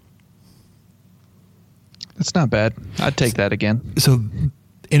 That's not bad. I'd take that again. So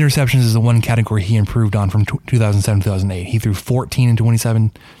interceptions is the one category he improved on from 2007, 2008. He threw 14 in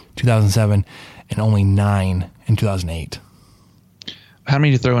 2007 and only 9 in 2008. How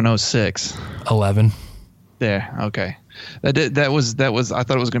many did you throw in 06? 11. Yeah, okay. That was. I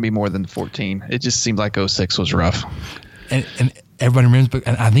thought it was going to be more than 14. It just seemed like 06 was rough. And everybody remembers, but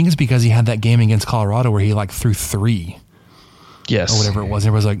I think it's because he had that game against Colorado where he like threw 3. Yes. Or whatever it was.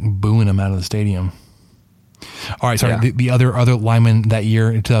 Everybody was like booing him out of the stadium. All right, sorry. Yeah. The other lineman that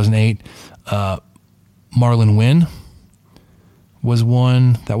year in 2008, Marlon Wynn was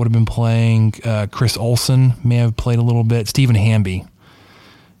one that would have been playing. Chris Olsen may have played a little bit. Stephen Hamby,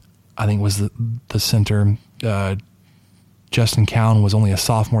 I think, was the center. Justin Cowan was only a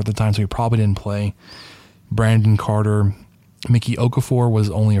sophomore at the time, so he probably didn't play. Brandon Carter. Mickey Okafor was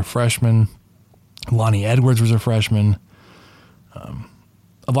only a freshman. Lonnie Edwards was a freshman.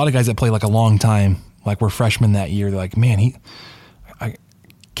 A lot of guys that played like a long time, like were freshmen that year. They're like, man, I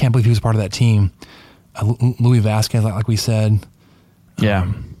can't believe he was part of that team. Louis Vasquez, like we said.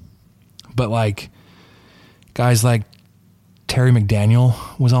 Yeah. But like guys like Terry McDaniel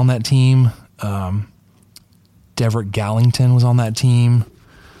was on that team. Deverick Gallington was on that team.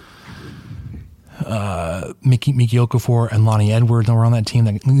 Mickey Okafor and Lonnie Edwards were on that team.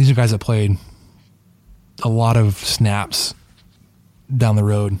 These are guys that played a lot of snaps down the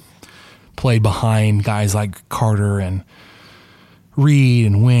road, played behind guys like Carter and Reed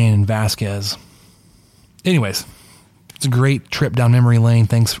and Wynn and Vasquez. Anyways, it's a great trip down memory lane.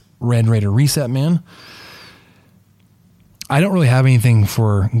 Thanks, Red Raider Reset Man. I don't really have anything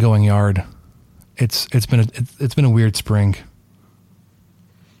for Going Yard. It's been a weird spring.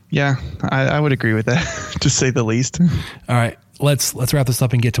 Yeah, I would agree with that, to say the least. All right, let's wrap this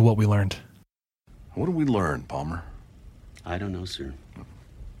up and get to what we learned. What did we learn, Palmer? I don't know, sir.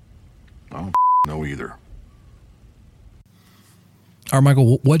 I don't know either. All right,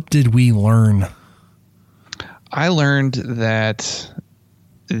 Michael, what did we learn? I learned that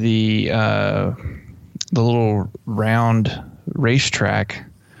the little round racetrack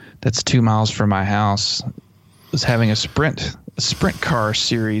that's 2 miles from my house was having a sprint car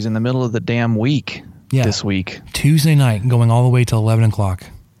series in the middle of the damn week this week. Tuesday night, going all the way to 11 o'clock.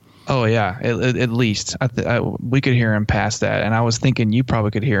 Oh yeah, at least we could hear him past that, and I was thinking you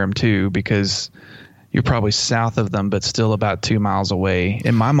probably could hear him too because you're probably south of them, but still about 2 miles away.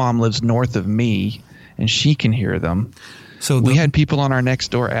 And my mom lives north of me, and she can hear them. So we had people on our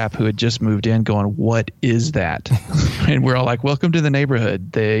Nextdoor app who had just moved in going, "What is that?" And we're all like, "Welcome to the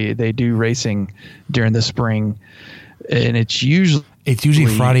neighborhood." They do racing during the spring, and it's usually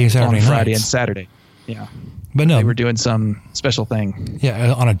Friday and Saturday nights. Friday and Saturday, yeah. But no, they were doing some special thing.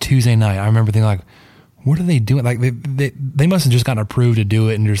 Yeah, on a Tuesday night. I remember thinking like, "What are they doing?" Like they must have just gotten approved to do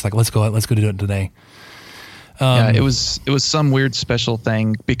it, and just like, let's go do it today. Yeah, it was some weird special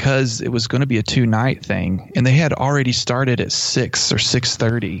thing because it was going to be a 2-night thing, and they had already started at 6 or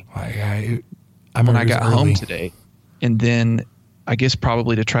 6:30. When I got home today, and then I guess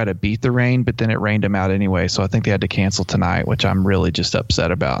probably to try to beat the rain, but then it rained them out anyway, so I think they had to cancel tonight, which I'm really just upset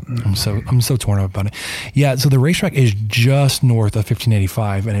about. I'm so torn up about it. Yeah, so the racetrack is just north of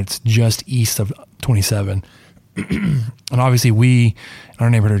 1585, and it's just east of 27. And obviously we in our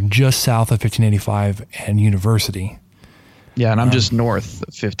neighborhood are just south of 1585 and University. Yeah, and I'm just north of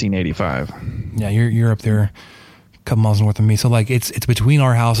 1585. Yeah, you're up there a couple miles north of me. So like it's between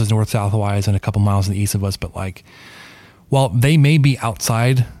our houses north south wise and a couple miles to the east of us, but like while they may be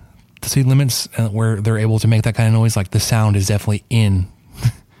outside the city limits and where they're able to make that kind of noise, like the sound is definitely in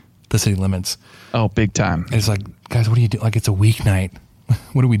the city limits. Oh, big time. And it's like, guys, what do you do? Like it's a weeknight.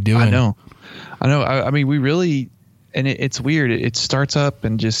 What are we doing? I know. I mean, we really, and it's weird. It starts up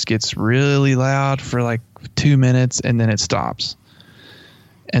and just gets really loud for like 2 minutes, and then it stops.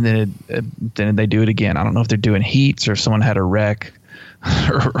 And then then they do it again. I don't know if they're doing heats or if someone had a wreck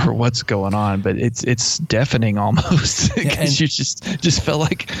or what's going on, but it's deafening almost because you just felt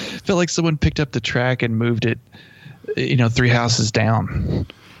like someone picked up the track and moved it, 3 houses down.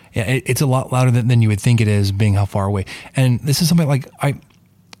 Yeah, it's a lot louder than you would think it is, being how far away. And this is something like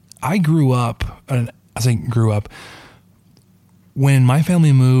I grew up, and I say grew up, when my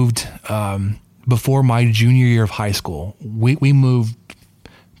family moved before my junior year of high school. We moved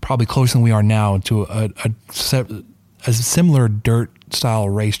probably closer than we are now to a similar dirt style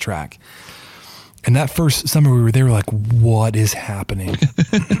racetrack. And that first summer we were there, we were like, what is happening?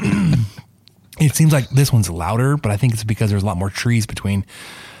 It seems like this one's louder, but I think it's because there's a lot more trees between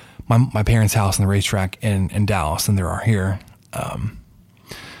my parents' house and the racetrack in Dallas than there are here.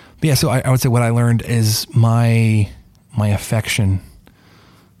 But yeah, so I would say what I learned is my affection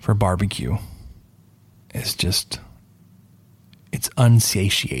for barbecue is just, it's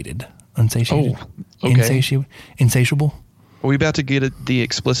unsatiated. Unsatiated? Oh, okay. Insatiable? Are we about to get the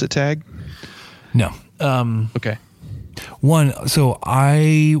explicit tag? No. Okay. So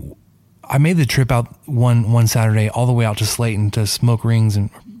I made the trip out one Saturday all the way out to Slayton to Smoke Rings and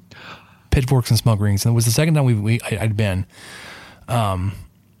Pitforks and Smoke Rings. And it was the second time I'd been.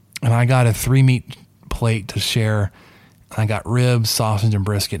 And I got a 3-meat plate to share. I got ribs, sausage, and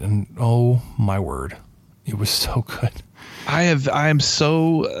brisket. And oh my word, it was so good. I'm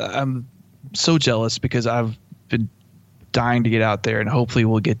so jealous because I've been dying to get out there, and hopefully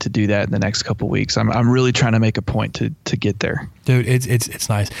we'll get to do that in the next couple of weeks. I'm really trying to make a point to get there. Dude, it's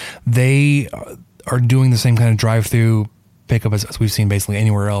nice. They are doing the same kind of drive-through pickup as we've seen basically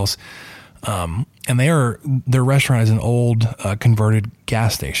anywhere else. And their restaurant is an old converted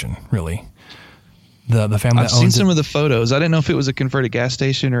gas station, really. The family I've seen some of the photos. I didn't know if it was a converted gas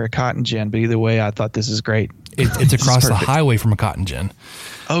station or a cotton gin, but either way, I thought this is great. It's across the highway from a cotton gin.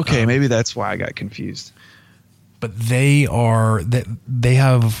 Okay, maybe that's why I got confused. But they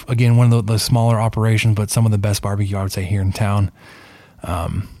have, again, one of the smaller operations, but some of the best barbecue, I would say, here in town.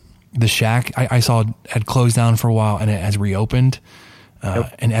 The Shack I saw had closed down for a while, and it has reopened.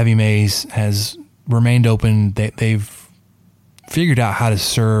 And Evie Mae's has remained open. They've figured out how to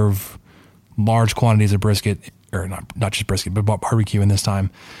serve large quantities of brisket, or not just brisket, but barbecue in this time.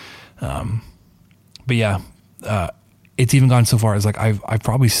 But yeah, it's even gone so far as like I've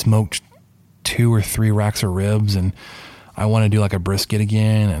probably smoked 2 or 3 racks of ribs, and I want to do like a brisket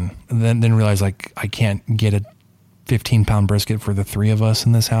again, and then realize like I can't get a 15-pound brisket for the 3 of us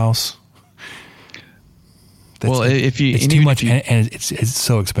in this house. It's too much, and it's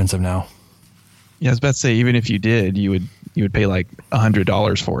so expensive now. Yeah, I was about to say, even if you did, you would pay like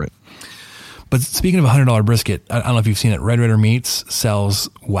 $100 for it. But speaking of $100 brisket, I don't know if you've seen it. Red Ritter Meats sells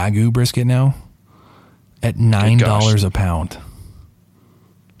Wagyu brisket now at $9 a pound.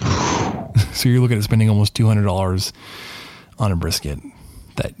 So you're looking at spending almost $200 on a brisket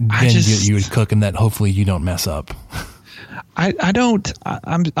that you would cook, and that hopefully you don't mess up.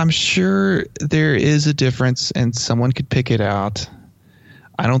 I'm sure there is a difference, and someone could pick it out.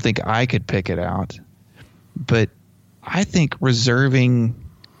 I don't think I could pick it out, but I think reserving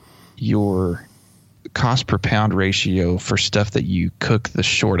your cost per pound ratio for stuff that you cook the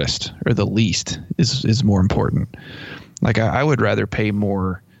shortest or the least is more important. Like I would rather pay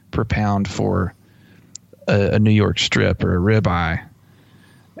more per pound for a New York strip or a ribeye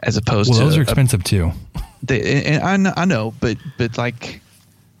as opposed to those are expensive too. And I know, but like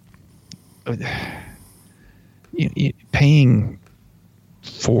paying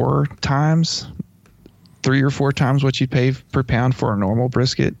 3 or 4 times what you'd pay per pound for a normal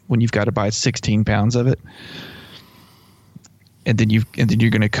brisket when you've got to buy 16 pounds of it, and then you're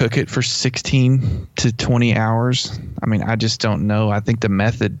going to cook it for 16 to 20 hours. I mean, I just don't know. I think the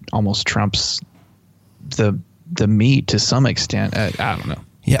method almost trumps the meat to some extent. I don't know.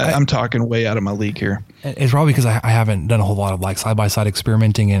 Yeah, I'm talking way out of my league here. It's probably because I haven't done a whole lot of like side by side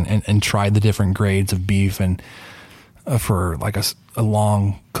experimenting and tried the different grades of beef and for like a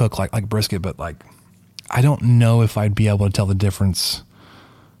long cook like brisket, but like I don't know if I'd be able to tell the difference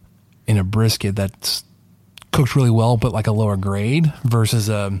in a brisket that's cooked really well, but like a lower grade versus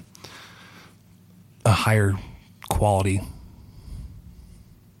a higher quality.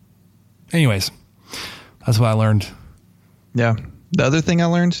 Anyways, that's what I learned. Yeah. The other thing I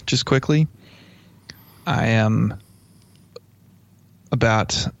learned, just quickly, I am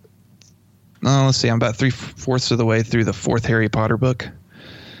about 3/4 of the way through the 4th Harry Potter book.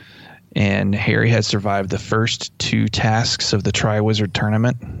 And Harry has survived the first 2 tasks of the Triwizard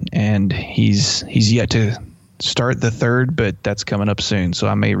Tournament, and he's yet to start the 3rd, but that's coming up soon. So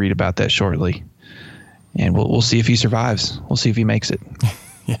I may read about that shortly, and we'll see if he survives. We'll see if he makes it.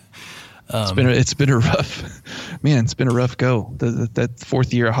 Yeah, it's been a rough go. That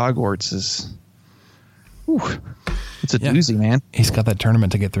 4th year of Hogwarts is, it's a doozy, man. He's got that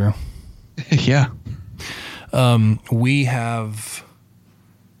tournament to get through. Yeah. We have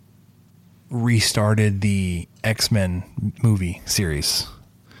restarted the X-Men movie series.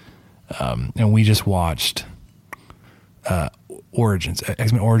 And we just watched Origins,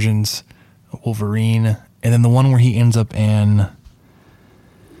 X-Men Origins, Wolverine, and then the one where he ends up in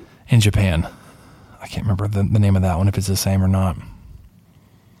Japan. I can't remember the name of that one, if it's the same or not.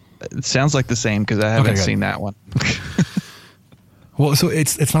 It sounds like the same because I haven't seen that one. Well, so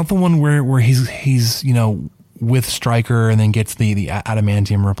it's not the one where he's with Stryker and then gets the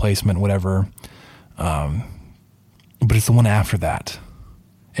adamantium replacement, whatever. But it's the one after that.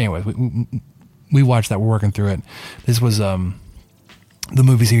 Anyway, we watched that. We're working through it. This was the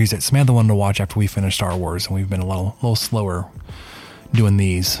movie series that Samantha wanted to watch after we finished Star Wars, and we've been a little slower doing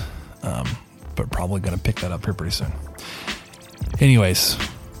these, but probably going to pick that up here pretty soon. Anyways,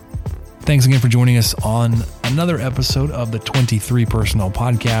 thanks again for joining us on another episode of the 23 Personnel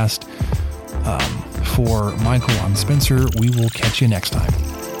Podcast. For Michael, I'm Spencer. We will catch you next time.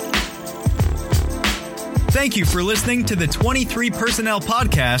 Thank you for listening to the 23 Personnel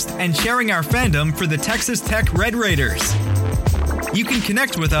Podcast and sharing our fandom for the Texas Tech Red Raiders. You can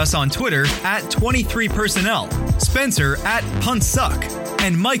connect with us on Twitter at 23personnel, Spencer at PuntSuck,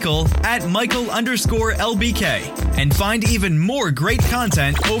 and Michael at Michael_LBK. And find even more great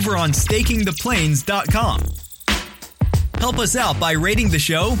content over on StakingThePlains.com. Help us out by rating the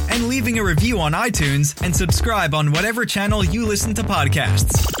show and leaving a review on iTunes, and subscribe on whatever channel you listen to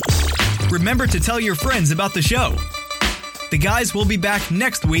podcasts. Remember to tell your friends about the show. The guys will be back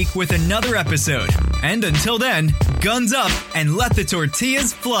next week with another episode. And until then, guns up and let the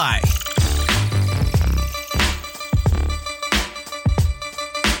tortillas fly.